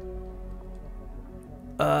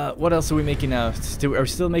 What else are we making now? Are we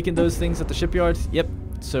still making those things at the shipyard? Yep.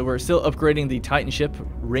 So we're still upgrading the Titan ship,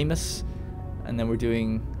 Ramus. And then we're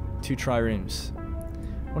doing 2 triremes.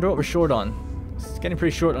 Wonder what we're short on. It's getting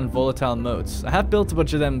pretty short on volatile modes. I have built a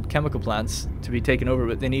bunch of them chemical plants to be taken over,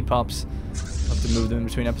 but they need pops. I'll have to move them in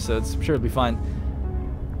between episodes. I'm sure it'll be fine.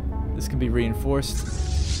 This can be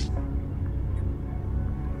reinforced.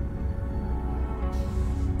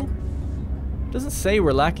 Doesn't say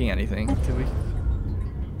we're lacking anything, do we?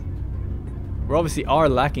 We obviously are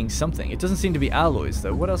lacking something. It doesn't seem to be alloys,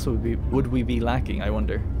 though. What else would we be lacking, I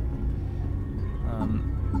wonder?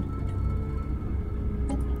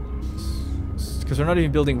 Because we're not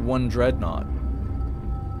even building 1 dreadnought.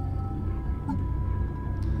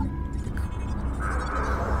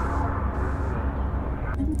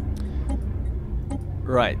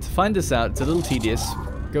 Right, to find this out, it's a little tedious.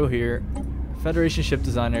 Go here. Federation ship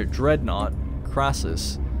designer, dreadnought.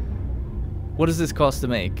 Crassus. What does this cost to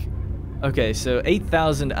make? Okay, so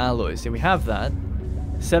 8,000 alloys. Yeah, we have that.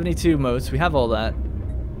 72 motes. We have all that.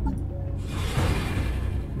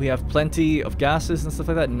 We have plenty of gases and stuff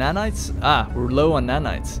like that. Nanites? Ah, we're low on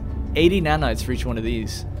nanites. 80 nanites for each one of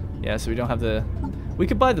these. Yeah, so we don't have the... We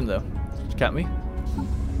could buy them, though. Can't we?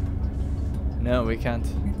 No, we can't.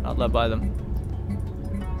 Not let buy them.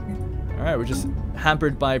 Alright, we're just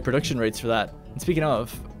hampered by production rates for that. And speaking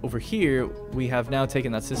of, over here, we have now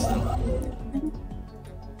taken that system.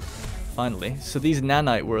 Finally. So these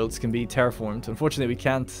nanite worlds can be terraformed. Unfortunately, we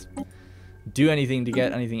can't do anything to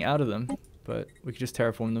get anything out of them, but we could just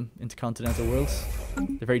terraform them into continental worlds.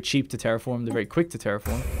 They're very cheap to terraform. They're very quick to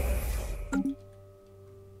terraform.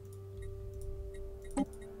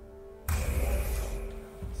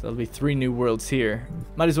 So there'll be 3 new worlds here.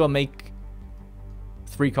 Might as well make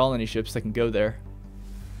 3 colony ships that can go there.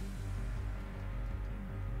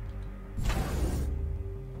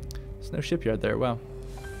 There's no shipyard there, wow.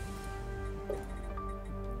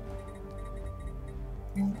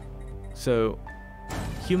 So,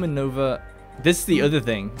 Human Nova, this is the other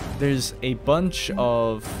thing. There's a bunch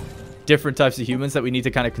of different types of humans that we need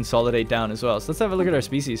to kind of consolidate down as well. So let's have a look at our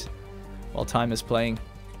species while time is playing.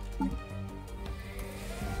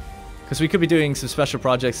 Because we could be doing some special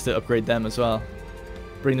projects to upgrade them as well.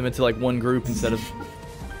 Bring them into like one group instead of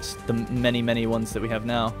the many ones that we have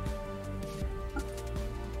now.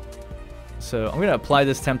 So I'm going to apply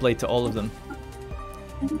this template to all of them.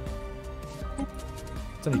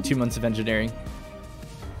 It's only 2 months of engineering.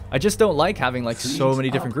 I just don't like having like so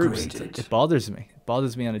many different groups. It bothers me. It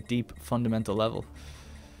bothers me on a deep, fundamental level.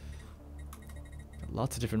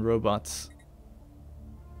 Lots of different robots.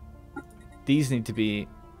 These need to be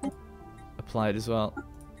applied as well.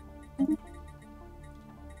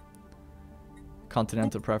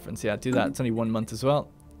 Continental preference. Yeah, do that. It's only 1 month as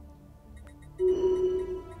well.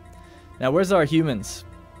 Now, where's our humans?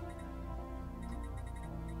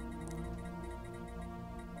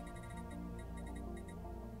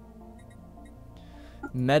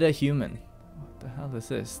 Meta-human. What the hell is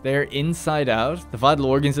this? They're inside out? The vital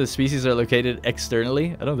organs of the species are located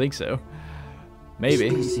externally? I don't think so. Maybe.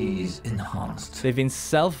 Species enhanced. They've been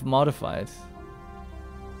self-modified.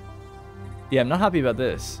 Yeah, I'm not happy about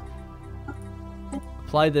this.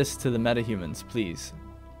 Apply this to the meta-humans, please.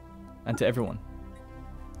 And to everyone.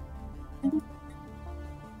 I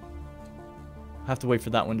have to wait for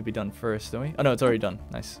that one to be done first, don't we? Oh no, it's already done.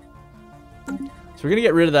 Nice. So we're going to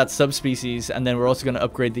get rid of that subspecies, and then we're also going to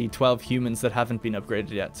upgrade the 12 humans that haven't been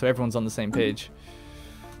upgraded yet. So everyone's on the same page.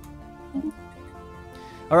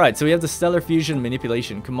 Alright, so we have the stellar fusion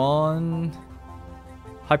manipulation. Come on.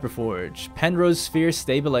 Hyperforge. Penrose sphere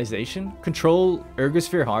stabilization. Control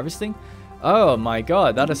ergosphere harvesting. Oh my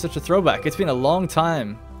god, that is such a throwback. It's been a long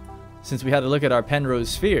time since we had to look at our Penrose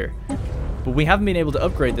sphere. But we haven't been able to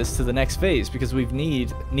upgrade this to the next phase because we've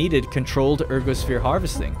needed controlled ergosphere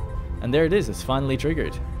harvesting. And there it is, it's finally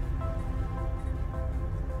triggered.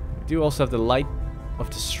 We do also have the light of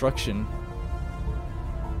destruction.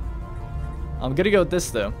 I'm gonna go with this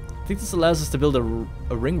though. I think this allows us to build a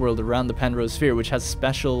ring world around the Penrose sphere, which has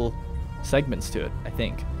special segments to it, I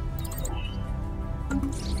think.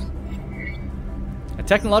 A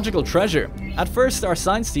technological treasure. At first, our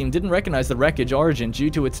science team didn't recognize the wreckage origin due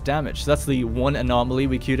to its damage. So that's the one anomaly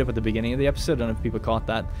we queued up at the beginning of the episode. I don't know if people caught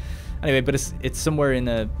that. Anyway, but it's somewhere in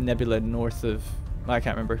a nebula north of... I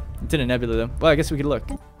can't remember. It's in a nebula though. Well, I guess we could look.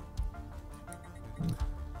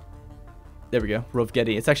 There we go.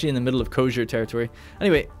 Rovgeti. It's actually in the middle of Kosher territory.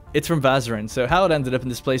 Anyway, it's from Vazarin. So how it ended up in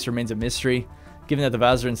this place remains a mystery. Given that the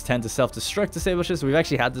Vazarins tend to self-destruct disable ships, we've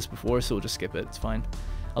actually had this before, so we'll just skip it. It's fine.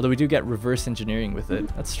 Although we do get reverse engineering with it.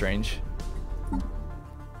 That's strange.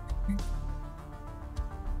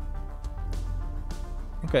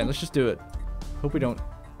 Okay, let's just do it. Hope we don't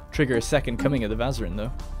trigger a second coming of the Vazarin,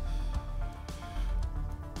 though.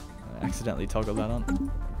 I accidentally toggled that on. There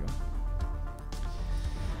we go.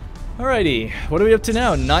 Alrighty, what are we up to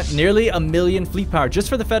now? Not nearly 1 million fleet power just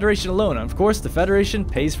for the Federation alone. And of course, the Federation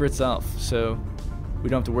pays for itself, so we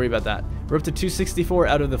don't have to worry about that. We're up to 264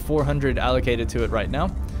 out of the 400 allocated to it right now.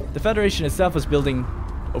 The Federation itself is building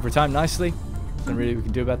over time nicely. Nothing really we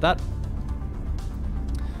can do about that.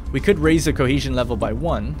 We could raise the cohesion level by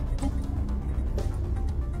 1.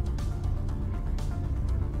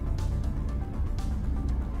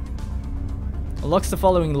 Unlocks the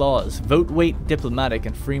following laws. Vote weight diplomatic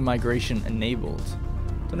and free migration enabled.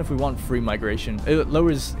 Don't know if we want free migration. It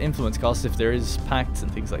lowers influence costs if there is pacts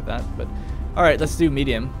and things like that. But alright, let's do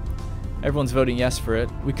medium. Everyone's voting yes for it.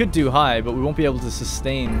 We could do high, but we won't be able to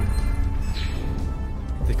sustain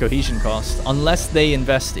the cohesion cost unless they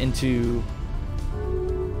invest into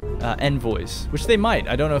envoys, which they might.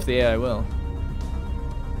 I don't know if the AI will.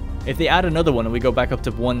 If they add another one and we go back up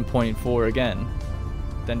to 1.4 again,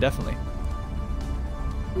 then definitely.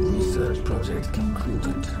 Research project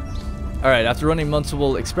concluded. Alright, after running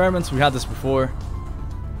multiple experiments, we had this before.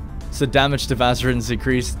 So damage to Vazarins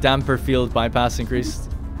increased, damper field bypass increased,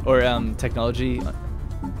 or technology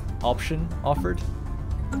option offered.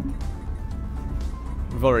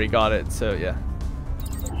 We've already got it, so yeah.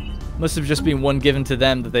 Must have just been one given to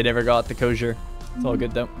them that they never got, the kosher. It's all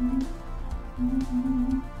good though.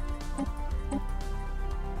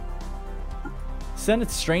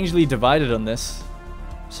 Senate's strangely divided on this.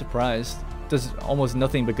 Surprised. Does almost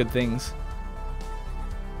nothing but good things.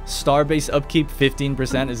 Starbase upkeep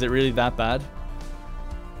 15%. Is it really that bad?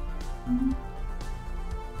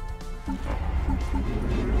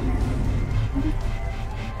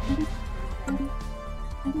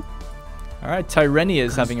 Alright, Tyrrhenia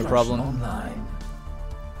is having a problem. Online.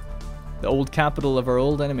 The old capital of our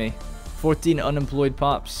old enemy. 14 unemployed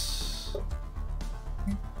pops.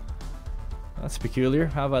 That's peculiar.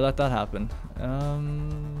 How have I let that happen?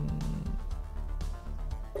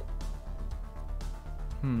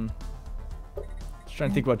 Just trying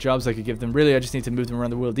to think what jobs I could give them. Really, I just need to move them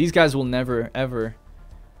around the world. These guys will never, ever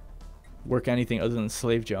work anything other than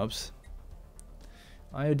slave jobs.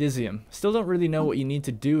 Iodisium. Still don't really know what you need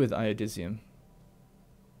to do with iodisium.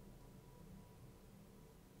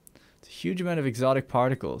 It's a huge amount of exotic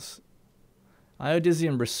particles.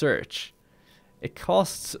 Iodisium research. It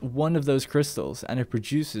costs 1 of those crystals and it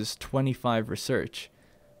produces 25 research.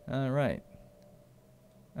 Right.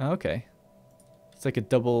 Okay. It's like a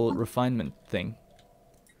double refinement thing.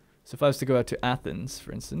 So if I was to go out to Athens,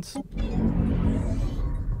 for instance,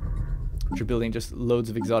 which are building just loads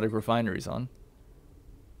of exotic refineries on.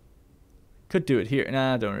 Could do it here.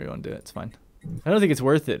 Nah, I don't really want to do it. It's fine. I don't think it's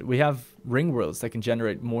worth it. We have ring worlds that can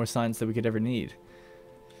generate more science than we could ever need.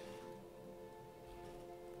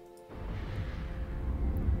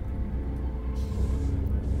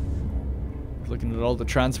 Looking at all the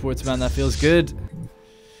transports, man, that feels good.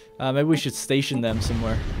 Maybe we should station them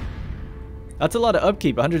somewhere. That's a lot of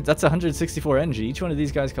upkeep. 100. That's 164 energy. Each one of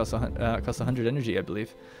these guys costs 100 energy, I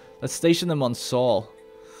believe. Let's station them on Sol.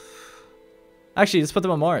 Actually, let's put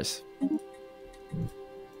them on Mars.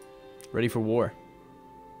 Ready for war.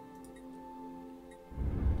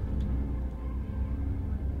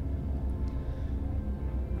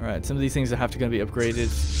 Alright, some of these things are going to be upgraded.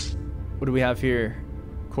 What do we have here?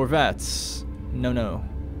 Corvettes. No.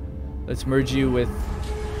 Let's merge you with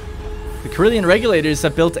the Carillion regulators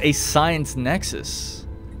that built a science nexus.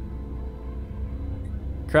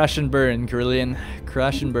 Crash and burn, Carillion.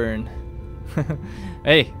 Crash and burn.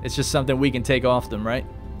 Hey, it's just something we can take off them, right?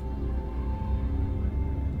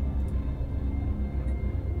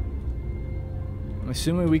 I'm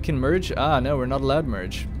assuming we can merge? Ah, no, we're not allowed to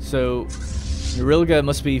merge. So, Norilga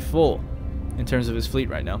must be full in terms of his fleet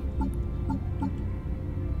right now.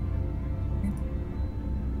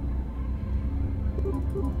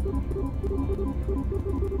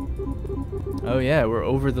 Oh yeah, we're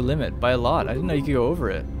over the limit by a lot. I didn't know you could go over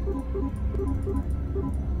it.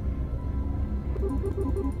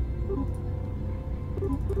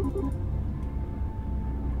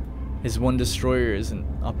 His 1 destroyer isn't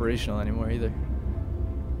operational anymore either.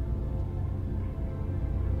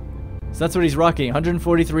 So that's what he's rocking.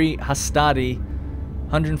 143 Hastati.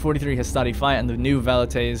 143 Hastati fight and the new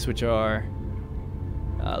Valites, which are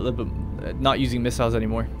a little bit not using missiles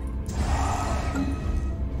anymore.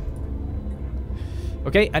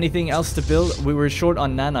 Okay, anything else to build? We were short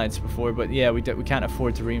on nanites before, but yeah, we can't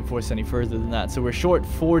afford to reinforce any further than that. So we're short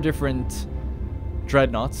 4 different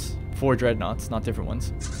dreadnoughts. 4 dreadnoughts, not different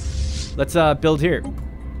ones. Let's build here.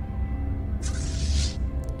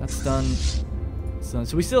 That's done. So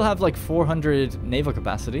we still have like 400 naval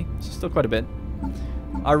capacity, so still quite a bit.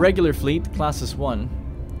 Our regular fleet, classes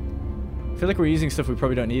 1. I feel like we're using stuff we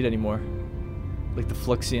probably don't need anymore. Like the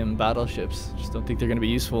Fluxium battleships. Just don't think they're going to be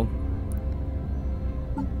useful.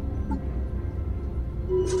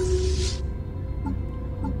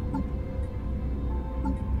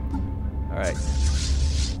 Alright.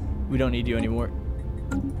 We don't need you anymore.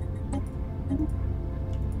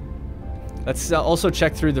 Let's also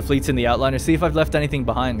check through the fleets in the outliner, see if I've left anything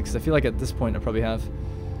behind, because I feel like at this point I probably have.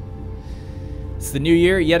 It's the new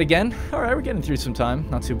year yet again. Alright, we're getting through some time.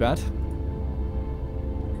 Not too bad.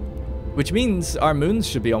 Which means our moons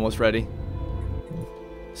should be almost ready.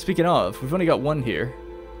 Speaking of, we've only got 1 here.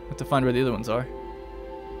 Have to find where the other ones are.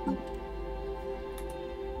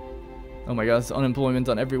 Oh my god, it's unemployment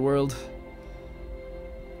on every world.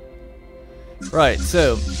 Right,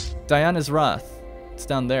 so Diana's Wrath. It's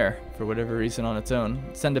down there for whatever reason on its own.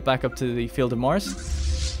 Send it back up to the field of Mars.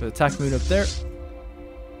 So attack moon up there.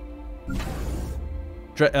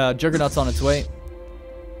 Juggernaut's on its way.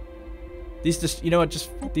 These just, you know what? Just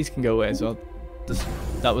these can go away as well.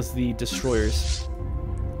 That was the destroyers.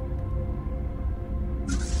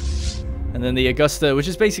 And then the Augusta, which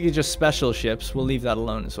is basically just special ships. We'll leave that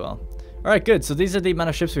alone as well. All right, good. So these are the amount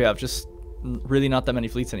of ships we have. Just really not that many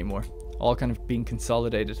fleets anymore. all kind of being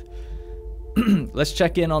consolidated. Let's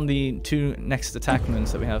check in on the 2 next attack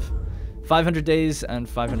moons that we have. 500 days and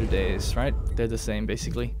 500 days, right? They're the same,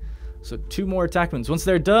 basically. So 2 more attack moons. Once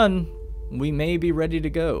they're done, we may be ready to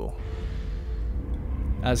go.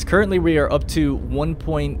 As currently we are up to 1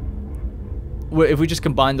 point... If we just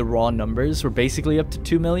combine the raw numbers, we're basically up to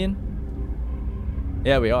 2 million.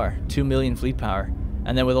 Yeah, we are. 2 million fleet power.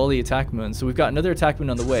 And then with all the attack moons. So we've got another attack moon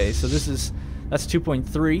on the way. So that's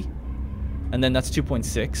 2.3. And then that's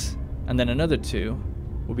 2.6. And then another 2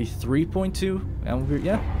 will be 3.2. And we'll be,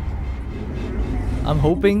 yeah. I'm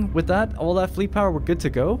hoping with that, all that fleet power, we're good to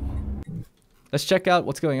go. Let's check out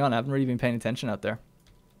what's going on. I haven't really been paying attention out there.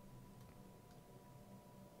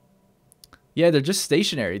 Yeah, they're just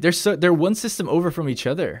stationary. They're one system over from each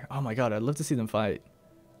other. Oh my god, I'd love to see them fight.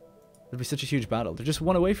 It'd be such a huge battle. They're just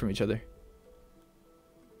one away from each other.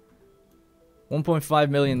 1.5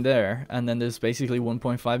 million there, and then there's basically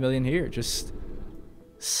 1.5 million here. Just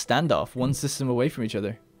standoff, one system away from each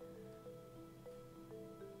other.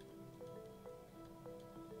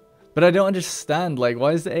 But I don't understand, like,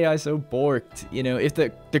 why is the AI so borked? You know, if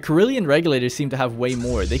the Carillion regulators seem to have way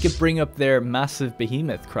more, they could bring up their massive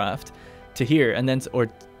behemoth craft to here, and then, or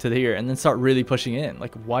to here, and then start really pushing in.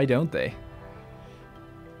 Like, why don't they?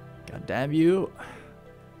 God damn you.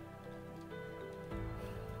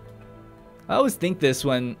 I always think this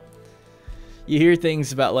when you hear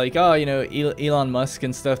things about, like, oh, you know, Elon Musk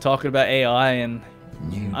and stuff talking about AI, and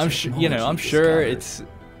I'm sure, you know, I'm sure it's...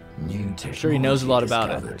 I'm sure he knows a lot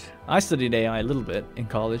about it. I studied AI a little bit in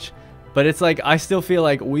college, but it's like I still feel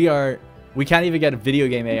like we can't even get a video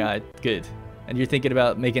game AI good. And you're thinking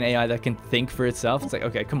about making AI that can think for itself. It's like,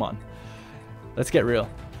 okay, come on. Let's get real.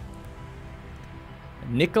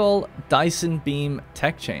 Nickel Dyson Beam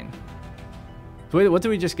Tech Chain. Wait, what did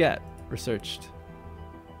we just get? Researched.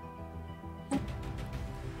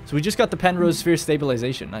 So we just got the Penrose Sphere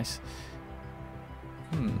Stabilization. Nice.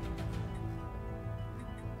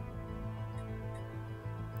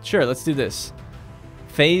 Sure, let's do this.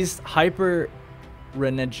 Phased hyper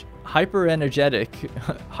energetic.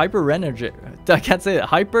 I can't say that.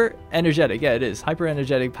 Hyper energetic. Yeah, it is. Hyper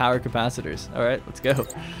energetic power capacitors. All right, let's go.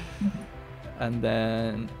 And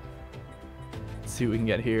then let's see what we can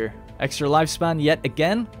get here. Extra lifespan yet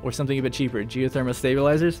again, or something a bit cheaper. Geothermal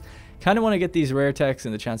stabilizers. Kind of want to get these rare techs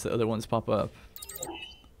and the chance that other ones pop up.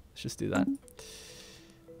 Let's just do that.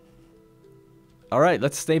 All right,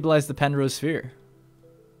 let's stabilize the Penrose Sphere.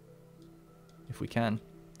 If we can.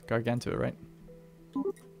 Gargantua, right?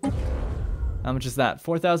 How much is that?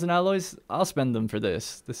 4,000 alloys? I'll spend them for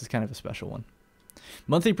this. This is kind of a special one.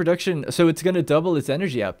 Monthly production. So it's going to double its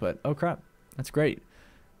energy output. Oh, crap. That's great.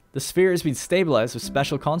 The sphere has been stabilized with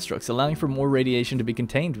special constructs, allowing for more radiation to be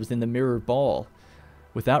contained within the mirror ball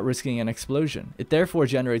without risking an explosion. It therefore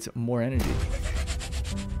generates more energy.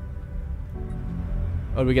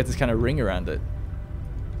 Oh, we get this kind of ring around it.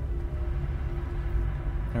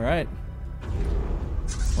 All right.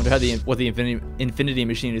 Wonder how what the infinity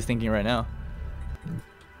machine is thinking right now.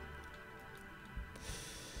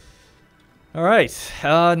 All right,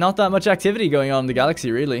 not that much activity going on in the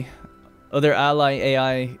galaxy, really. Other ally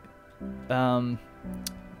AI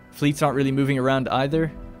fleets aren't really moving around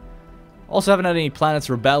either. Also, haven't had any planets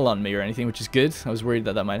rebel on me or anything, which is good. I was worried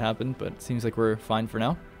that that might happen, but it seems like we're fine for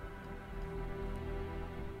now.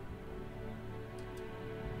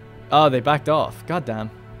 Oh, they backed off. God damn.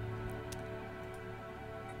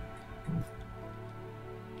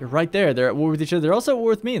 You're right there. They're at war with each other. They're also at war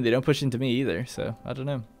with me, and they don't push into me either. So, I don't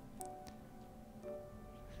know.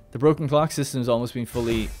 The broken clock system has almost been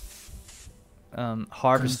fully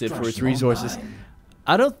harvested for its resources.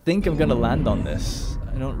 I don't think I'm going to land on this.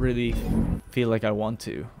 I don't really feel like I want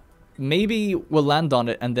to. Maybe we'll land on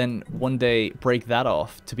it and then one day break that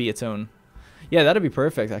off to be its own. Yeah, that'd be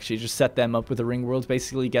perfect, actually. Just set them up with the ring worlds,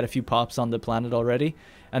 basically. Get a few pops on the planet already.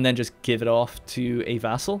 And then just give it off to a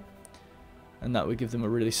vassal. And that would give them a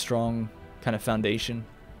really strong kind of foundation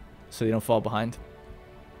so they don't fall behind.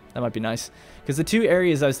 That might be nice. Because the two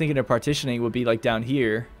areas I was thinking of partitioning would be like down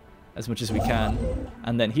here, as much as we can,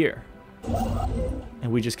 and then here.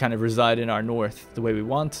 And we just kind of reside in our north the way we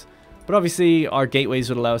want. But obviously our gateways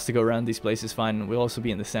would allow us to go around these places fine. We'll also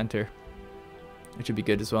be in the center, which would be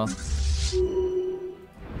good as well.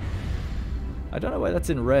 I don't know why that's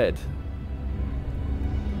in red.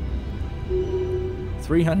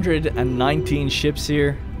 319 ships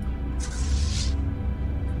here.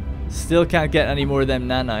 Still can't get any more of them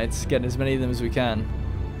nanites. Getting as many of them as we can.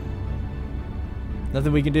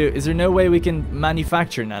 Nothing we can do. Is there no way we can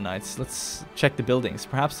manufacture nanites? Let's check the buildings.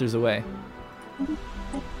 Perhaps there's a way.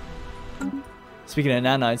 Speaking of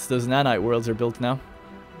nanites, those nanite worlds are built now.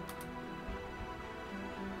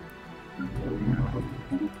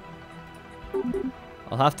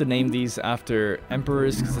 I'll have to name these after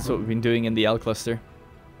emperors, because that's what we've been doing in the L cluster.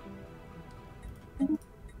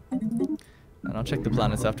 And I'll check the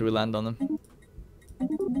planets after we land on them.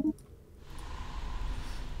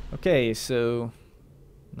 Okay, so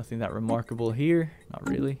nothing that remarkable here. Not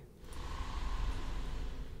really.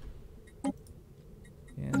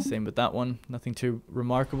 Yeah, same with that one. Nothing too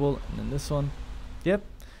remarkable. And then this one. Yep.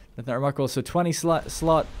 Nothing that remarkable. So 20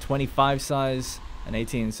 slot, 25 size, and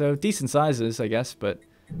 18. So decent sizes, I guess, but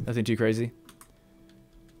nothing too crazy.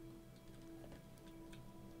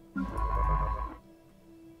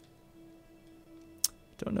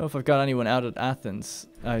 Don't know if I've got anyone out at Athens.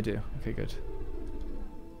 I do. Okay, good.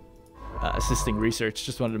 Assisting research.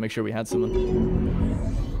 Just wanted to make sure we had someone.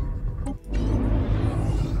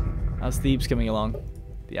 How's Thebes coming along?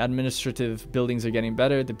 The administrative buildings are getting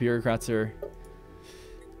better. The bureaucrats are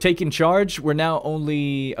taking charge. We're now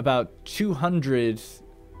only about 200,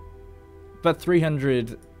 about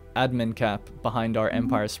 300 admin cap behind our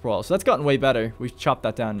empire sprawl. So that's gotten way better. We've chopped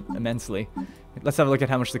that down immensely. Let's have a look at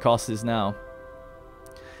how much the cost is now.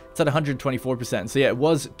 It's at 124%. So yeah, it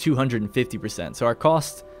was 250%. So our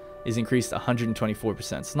cost is increased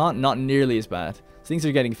 124%. It's not nearly as bad. So things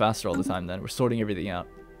are getting faster all the time then. We're sorting everything out.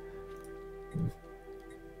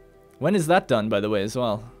 When is that done, by the way, as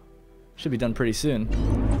well? Should be done pretty soon.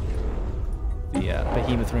 The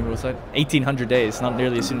Behemoth Ring side. 1800 days, not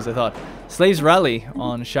nearly as soon as I thought. Slaves Rally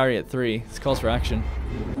on Chariot 3. This calls for action.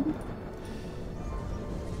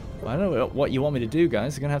 Well, I don't know what you want me to do,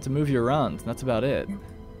 guys. I'm going to have to move you around. That's about it.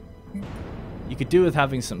 You could do with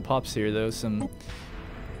having some pops here, though.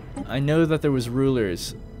 I know that there was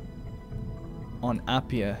rulers on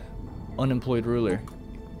Appia. Unemployed ruler.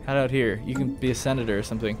 Head out here. You can be a senator or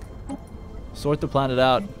something. Sort the planet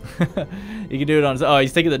out. You can do it on his... Oh,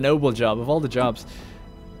 he's taking the noble job of all the jobs.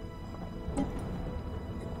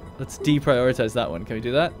 Let's deprioritize that one. Can we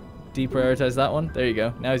do that? Deprioritize that one. There you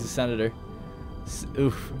go. Now he's a senator.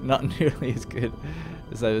 Oof, not nearly as good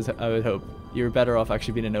as I would hope. You're better off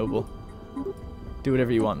actually being a noble. Do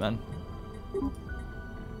whatever you want, man.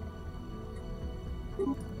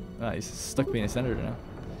 Ah, he's stuck being a senator now.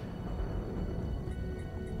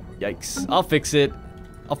 Yikes. I'll fix it.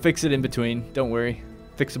 I'll fix it in between. Don't worry.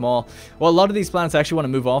 Fix them all. Well, a lot of these planets I actually want to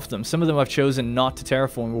move off them. Some of them I've chosen not to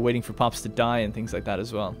terraform. We're waiting for pops to die and things like that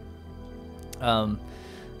as well.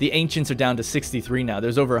 The ancients are down to 63 now.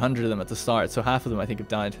 There's over 100 of them at the start, so half of them I think have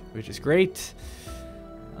died, which is great.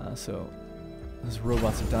 So those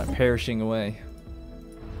robots are perishing away.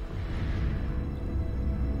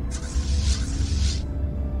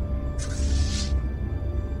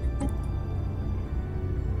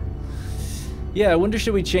 Yeah, I wonder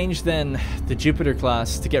should we change then the Jupiter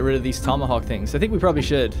class to get rid of these Tomahawk things? I think we probably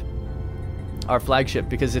should. Our flagship,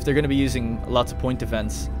 because if they're going to be using lots of point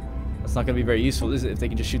defense, that's not going to be very useful, is it, if they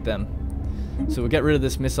can just shoot them? So we'll get rid of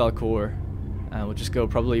this missile core, and we'll just go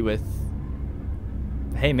probably with...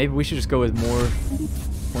 Hey, maybe we should just go with more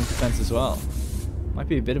point defense as well. Might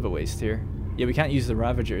be a bit of a waste here. Yeah, we can't use the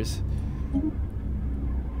Ravagers.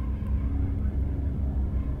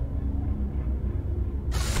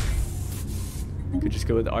 Could just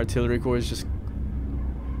go with the artillery cores, just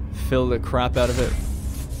fill the crap out of it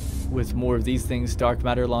with more of these things, dark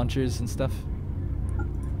matter launchers and stuff.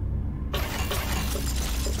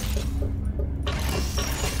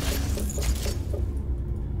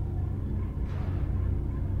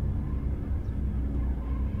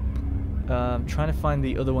 I'm trying to find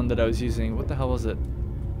the other one that I was using. What the hell was it?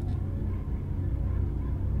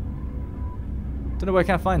 Don't know why I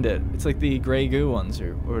can't find it. It's like the grey goo ones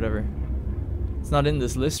or whatever. It's not in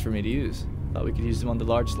this list for me to use. Thought we could use them on the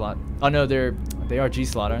large slot. Oh no, they are G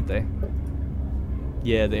slot, aren't they?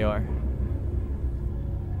 Yeah, they are.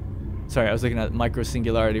 Sorry, I was looking at micro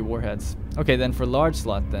singularity warheads. Okay, then for large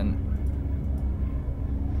slot then.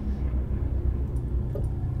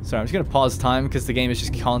 Sorry, I'm just gonna pause time because the game is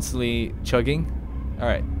just constantly chugging.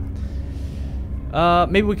 Alright.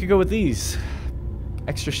 Maybe we could go with these.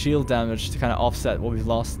 Extra shield damage to kind of offset what we've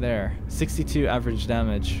lost there. 62 average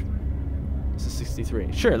damage.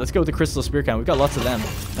 63. Sure, let's go with the Crystal Spear Cannon. We've got lots of them.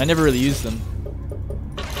 I never really used them.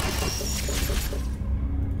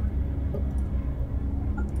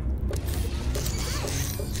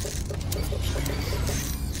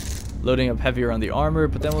 Loading up heavier on the armor,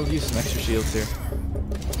 but then we'll use some extra shields here.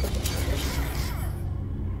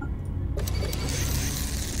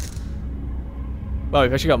 Wow,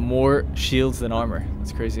 we've actually got more shields than armor.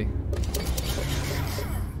 That's crazy.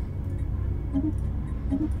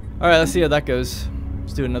 Alright, let's see how that goes.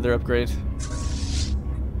 Let's do another upgrade.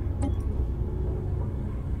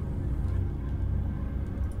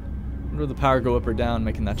 Will the power go up or down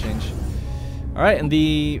making that change? Alright, and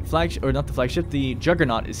the flagship, or not the flagship, the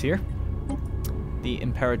Juggernaut is here. The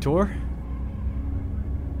Imperator.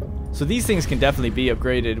 So these things can definitely be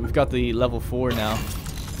upgraded. We've got the level 4 now.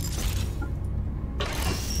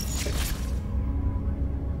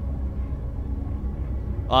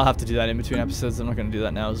 I'll have to do that in between episodes. I'm not going to do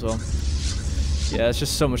that now as well. Yeah, it's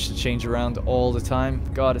just so much to change around all the time.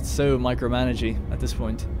 God, it's so micromanagey at this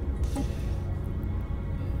point.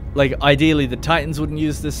 Like, ideally, the Titans wouldn't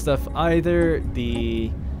use this stuff either.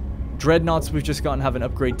 The Dreadnoughts we've just gotten have an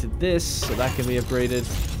upgrade to this, so that can be upgraded.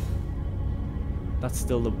 That's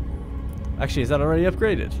still the... Actually, is that already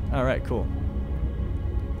upgraded? Alright, cool.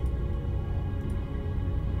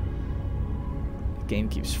 The game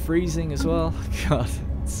keeps freezing as well. God,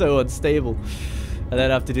 it's so unstable. And then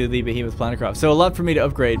I have to do the Behemoth Planetcraft. So a lot for me to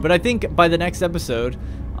upgrade. But I think by the next episode,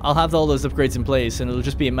 I'll have all those upgrades in place, and it'll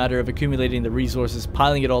just be a matter of accumulating the resources,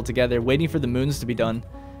 piling it all together, waiting for the moons to be done,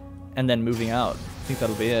 and then moving out. I think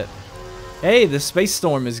that'll be it. Hey, the space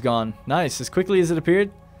storm is gone. Nice. As quickly as it appeared,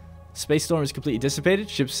 space storm is completely dissipated.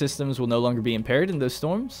 Ship systems will no longer be impaired in those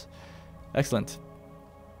storms. Excellent.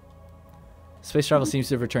 Space travel seems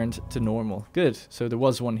to have returned to normal. Good. So there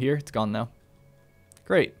was one here. It's gone now.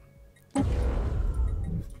 Great.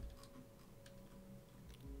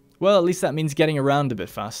 Well, at least that means getting around a bit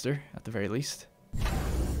faster, at the very least.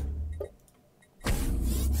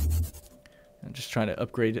 I'm just trying to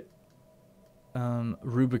upgrade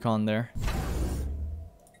Rubicon there.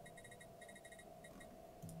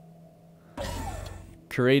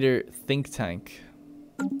 Curator Think Tank.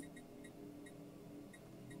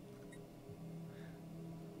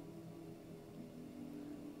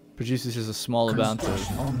 Produces just a small amount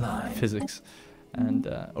of physics and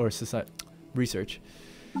or society research.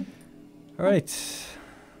 All right.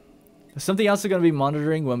 Something else we're going to be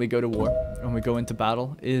monitoring when we go to war, when we go into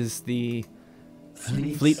battle, is the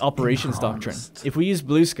Fleet Operations Doctrine. If we use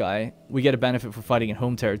Blue Sky, we get a benefit for fighting in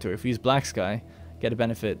home territory. If we use Black Sky, get a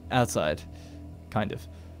benefit outside, kind of.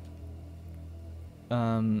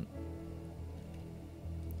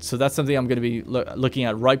 So that's something I'm going to be looking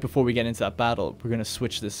at right before we get into that battle. We're going to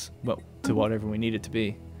switch this, well, to whatever we need it to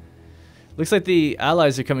be. Looks like the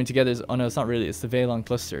allies are coming together. Oh no, it's not really. It's the Valon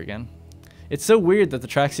cluster again. It's so weird that the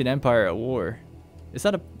Traxian Empire are at war. Is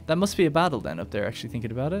that a... That must be a battle then up there, actually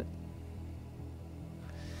thinking about it.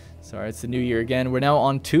 Sorry, it's the new year again. We're now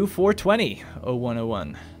on 2/4/20.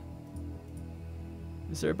 0101.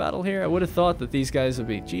 Is there a battle here? I would have thought that these guys would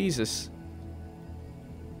be... Jesus.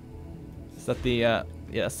 Is that the... yeah,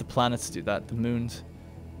 that's the planets do that. The moons.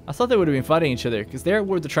 I thought they would have been fighting each other, because they're at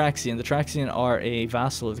war with the Traxian. The Traxian are a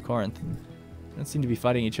vassal of the Corinth. They don't seem to be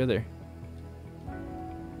fighting each other.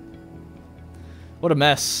 What a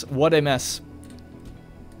mess. What a mess.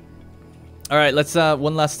 Alright, let's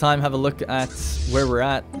one last time have a look at where we're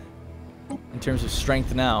at in terms of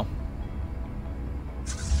strength now.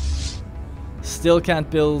 Still can't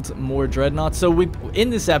build more dreadnoughts. So we,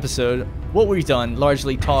 in this episode, what we've done,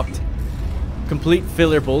 largely talked complete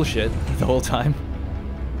filler bullshit the whole time.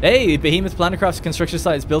 Hey, Behemoth Planetcraft's construction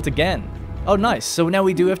site is built again. Oh, nice. So now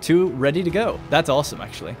we do have 2 ready to go. That's awesome,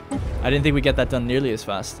 actually. I didn't think we'd get that done nearly as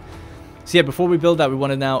fast. So yeah, before we build that, we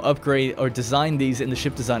want to now upgrade or design these in the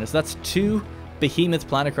ship designer. So that's 2 Behemoth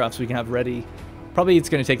Planetcrafts we can have ready. Probably it's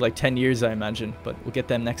going to take like 10 years, I imagine, but we'll get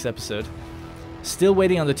them next episode. Still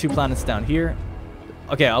waiting on the 2 planets down here.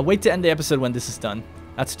 Okay, I'll wait to end the episode when this is done.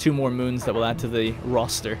 That's 2 more moons that we'll add to the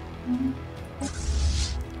roster.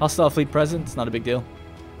 Hostile fleet present, it's not a big deal.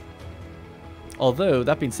 Although,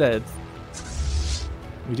 that being said,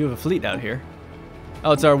 we do have a fleet out here.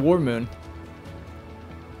 Oh, it's our war moon.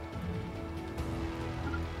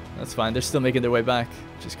 That's fine, they're still making their way back,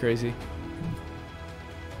 which is crazy.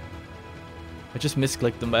 I just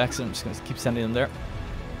misclicked them by accident, I'm just going to keep sending them there.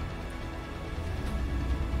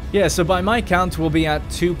 Yeah, so by my count, we'll be at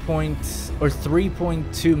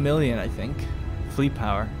 3.2 million, I think, fleet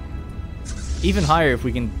power. Even higher if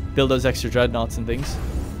we can build those extra dreadnoughts and things.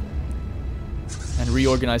 And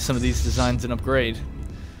reorganize some of these designs and upgrade.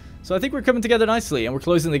 So I think we're coming together nicely, and we're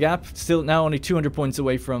closing the gap. Still now only 200 points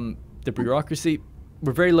away from the bureaucracy.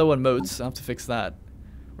 We're very low on modes, so I'll have to fix that.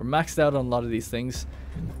 We're maxed out on a lot of these things.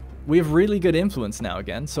 We have really good influence now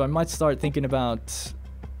again, so I might start thinking about...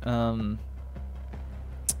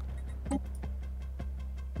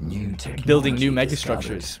 building new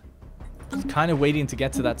megastructures. Kind of waiting to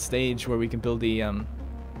get to that stage where we can build the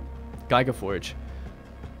Gigaforge.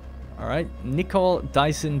 Alright, Nickel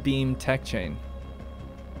Dyson Beam Tech Chain.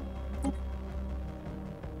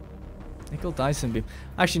 Nickel Dyson Beam.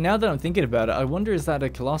 Actually, now that I'm thinking about it, I wonder, is that a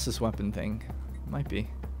Colossus weapon thing? Might be.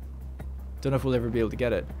 Don't know if we'll ever be able to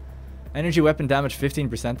get it. Energy weapon damage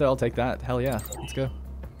 15% though, I'll take that. Hell yeah, let's go.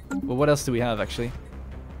 Well, what else do we have actually?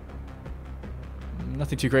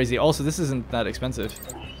 Nothing too crazy. Also, this isn't that expensive.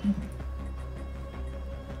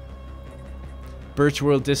 Birch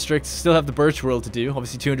World District. Still have the Birch World to do.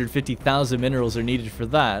 Obviously 250,000 minerals are needed for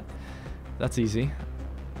that. That's easy.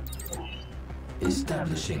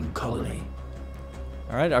 Establishing colony.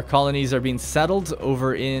 Alright, our colonies are being settled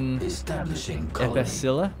over in Establishing colony.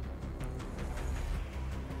 Epicilla.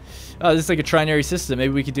 Oh, this is like a trinary system.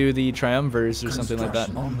 Maybe we could do the triumvirs or something like that.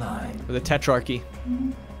 Online. Or the tetrarchy.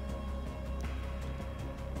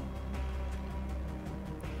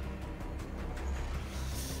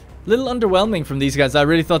 Little underwhelming from these guys. I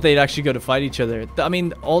really thought they'd actually go to fight each other. I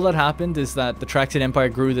mean, all that happened is that the Traxian Empire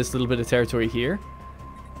grew this little bit of territory here.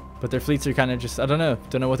 But their fleets are kind of just, I don't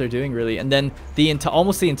know what they're doing really. And then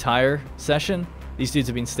almost the entire session, these dudes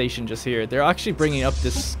have been stationed just here. They're actually bringing up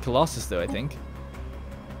this Colossus though, I think.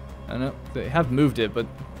 I don't know, they have moved it, but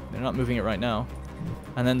they're not moving it right now.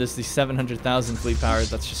 And then there's the 700,000 fleet power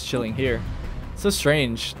that's just chilling here. So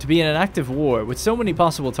strange to be in an active war with so many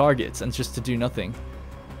possible targets and just to do nothing.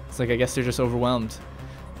 It's like, I guess they're just overwhelmed.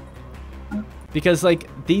 Because like,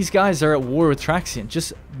 these guys are at war with Traxian.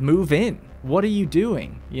 Just move in. What are you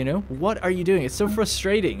doing? You know? What are you doing? It's so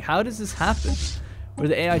frustrating. How does this happen? Where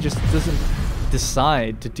the AI just doesn't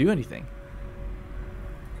decide to do anything.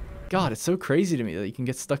 God, it's so crazy to me that you can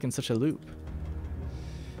get stuck in such a loop.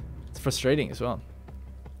 It's frustrating as well.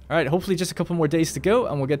 Alright, hopefully just a couple more days to go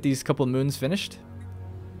and we'll get these couple moons finished.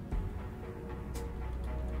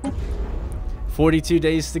 42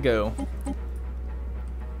 days to go.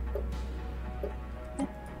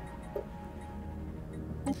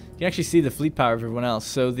 You can actually see the fleet power of everyone else.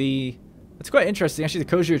 So it's quite interesting. Actually, the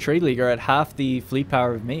Kosher Trade League are at half the fleet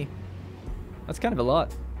power of me. That's kind of a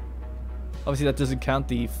lot. Obviously, that doesn't count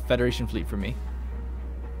the Federation fleet for me.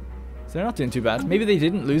 So they're not doing too bad. Maybe they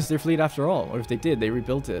didn't lose their fleet after all. Or if they did, they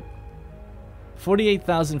rebuilt it.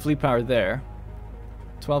 48,000 fleet power there.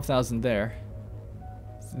 12,000 there.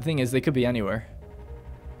 The thing is, they could be anywhere.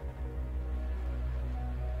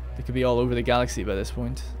 They could be all over the galaxy by this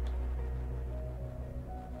point.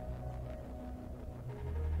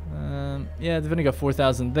 Yeah, they've only got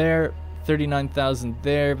 4,000 there, 39,000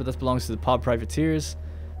 there, but that belongs to the pod privateers.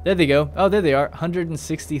 There they go. Oh, there they are.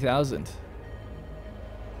 160,000.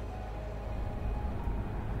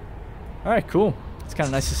 Alright, cool. It's kind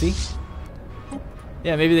of nice to see.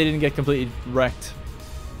 Yeah, maybe they didn't get completely wrecked.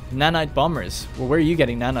 Nanite bombers. Well, where are you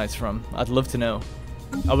getting nanites from? I'd love to know.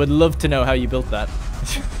 I would love to know how you built that.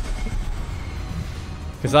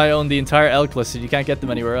 Because I own the entire L cluster. You can't get them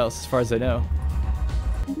anywhere else, as far as I know.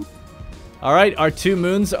 Alright, our 2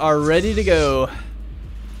 moons are ready to go.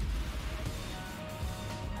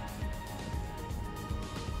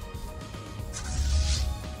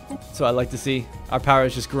 So I like to see. Our power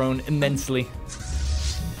has just grown immensely.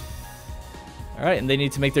 Alright, and they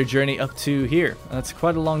need to make their journey up to here. And that's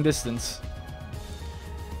quite a long distance.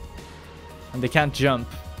 And they can't jump.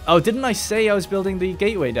 Oh, didn't I say I was building the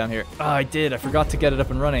gateway down here? Oh, I did. I forgot to get it up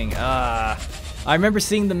and running. I remember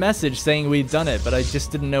seeing the message saying we'd done it, but I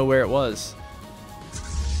just didn't know where it was.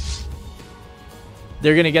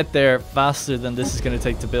 They're going to get there faster than this is going to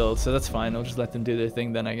take to build, so that's fine. I'll just let them do their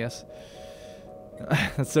thing then, I guess.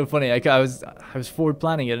 That's so funny. I was forward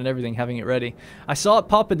planning it and everything, having it ready. I saw it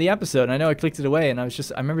pop in the episode, and I know I clicked it away, and I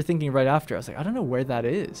remember thinking right after, I was like, I don't know where that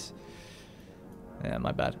is. Yeah,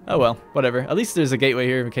 my bad. Oh well, whatever. At least there's a gateway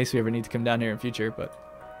here in case we ever need to come down here in future, but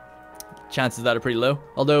chances of that are pretty low.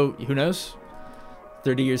 Although, who knows?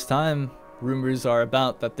 30 years time, rumors are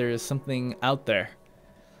about that there is something out there.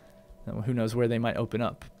 Who knows where they might open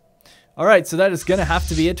up. Alright, so that is going to have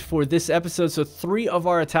to be it for this episode. So 3 of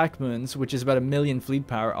our attack moons, which is about 1 million fleet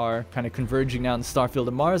power, are kind of converging now in the Starfield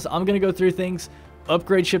of Mars. I'm going to go through things,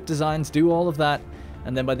 upgrade ship designs, do all of that.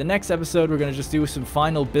 And then by the next episode, we're going to just do some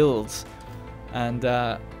final builds. And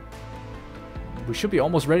we should be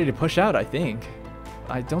almost ready to push out, I think.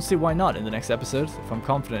 I don't see why not in the next episode, if I'm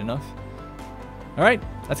confident enough. Alright,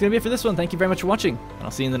 that's going to be it for this one. Thank you very much for watching, and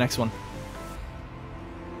I'll see you in the next one.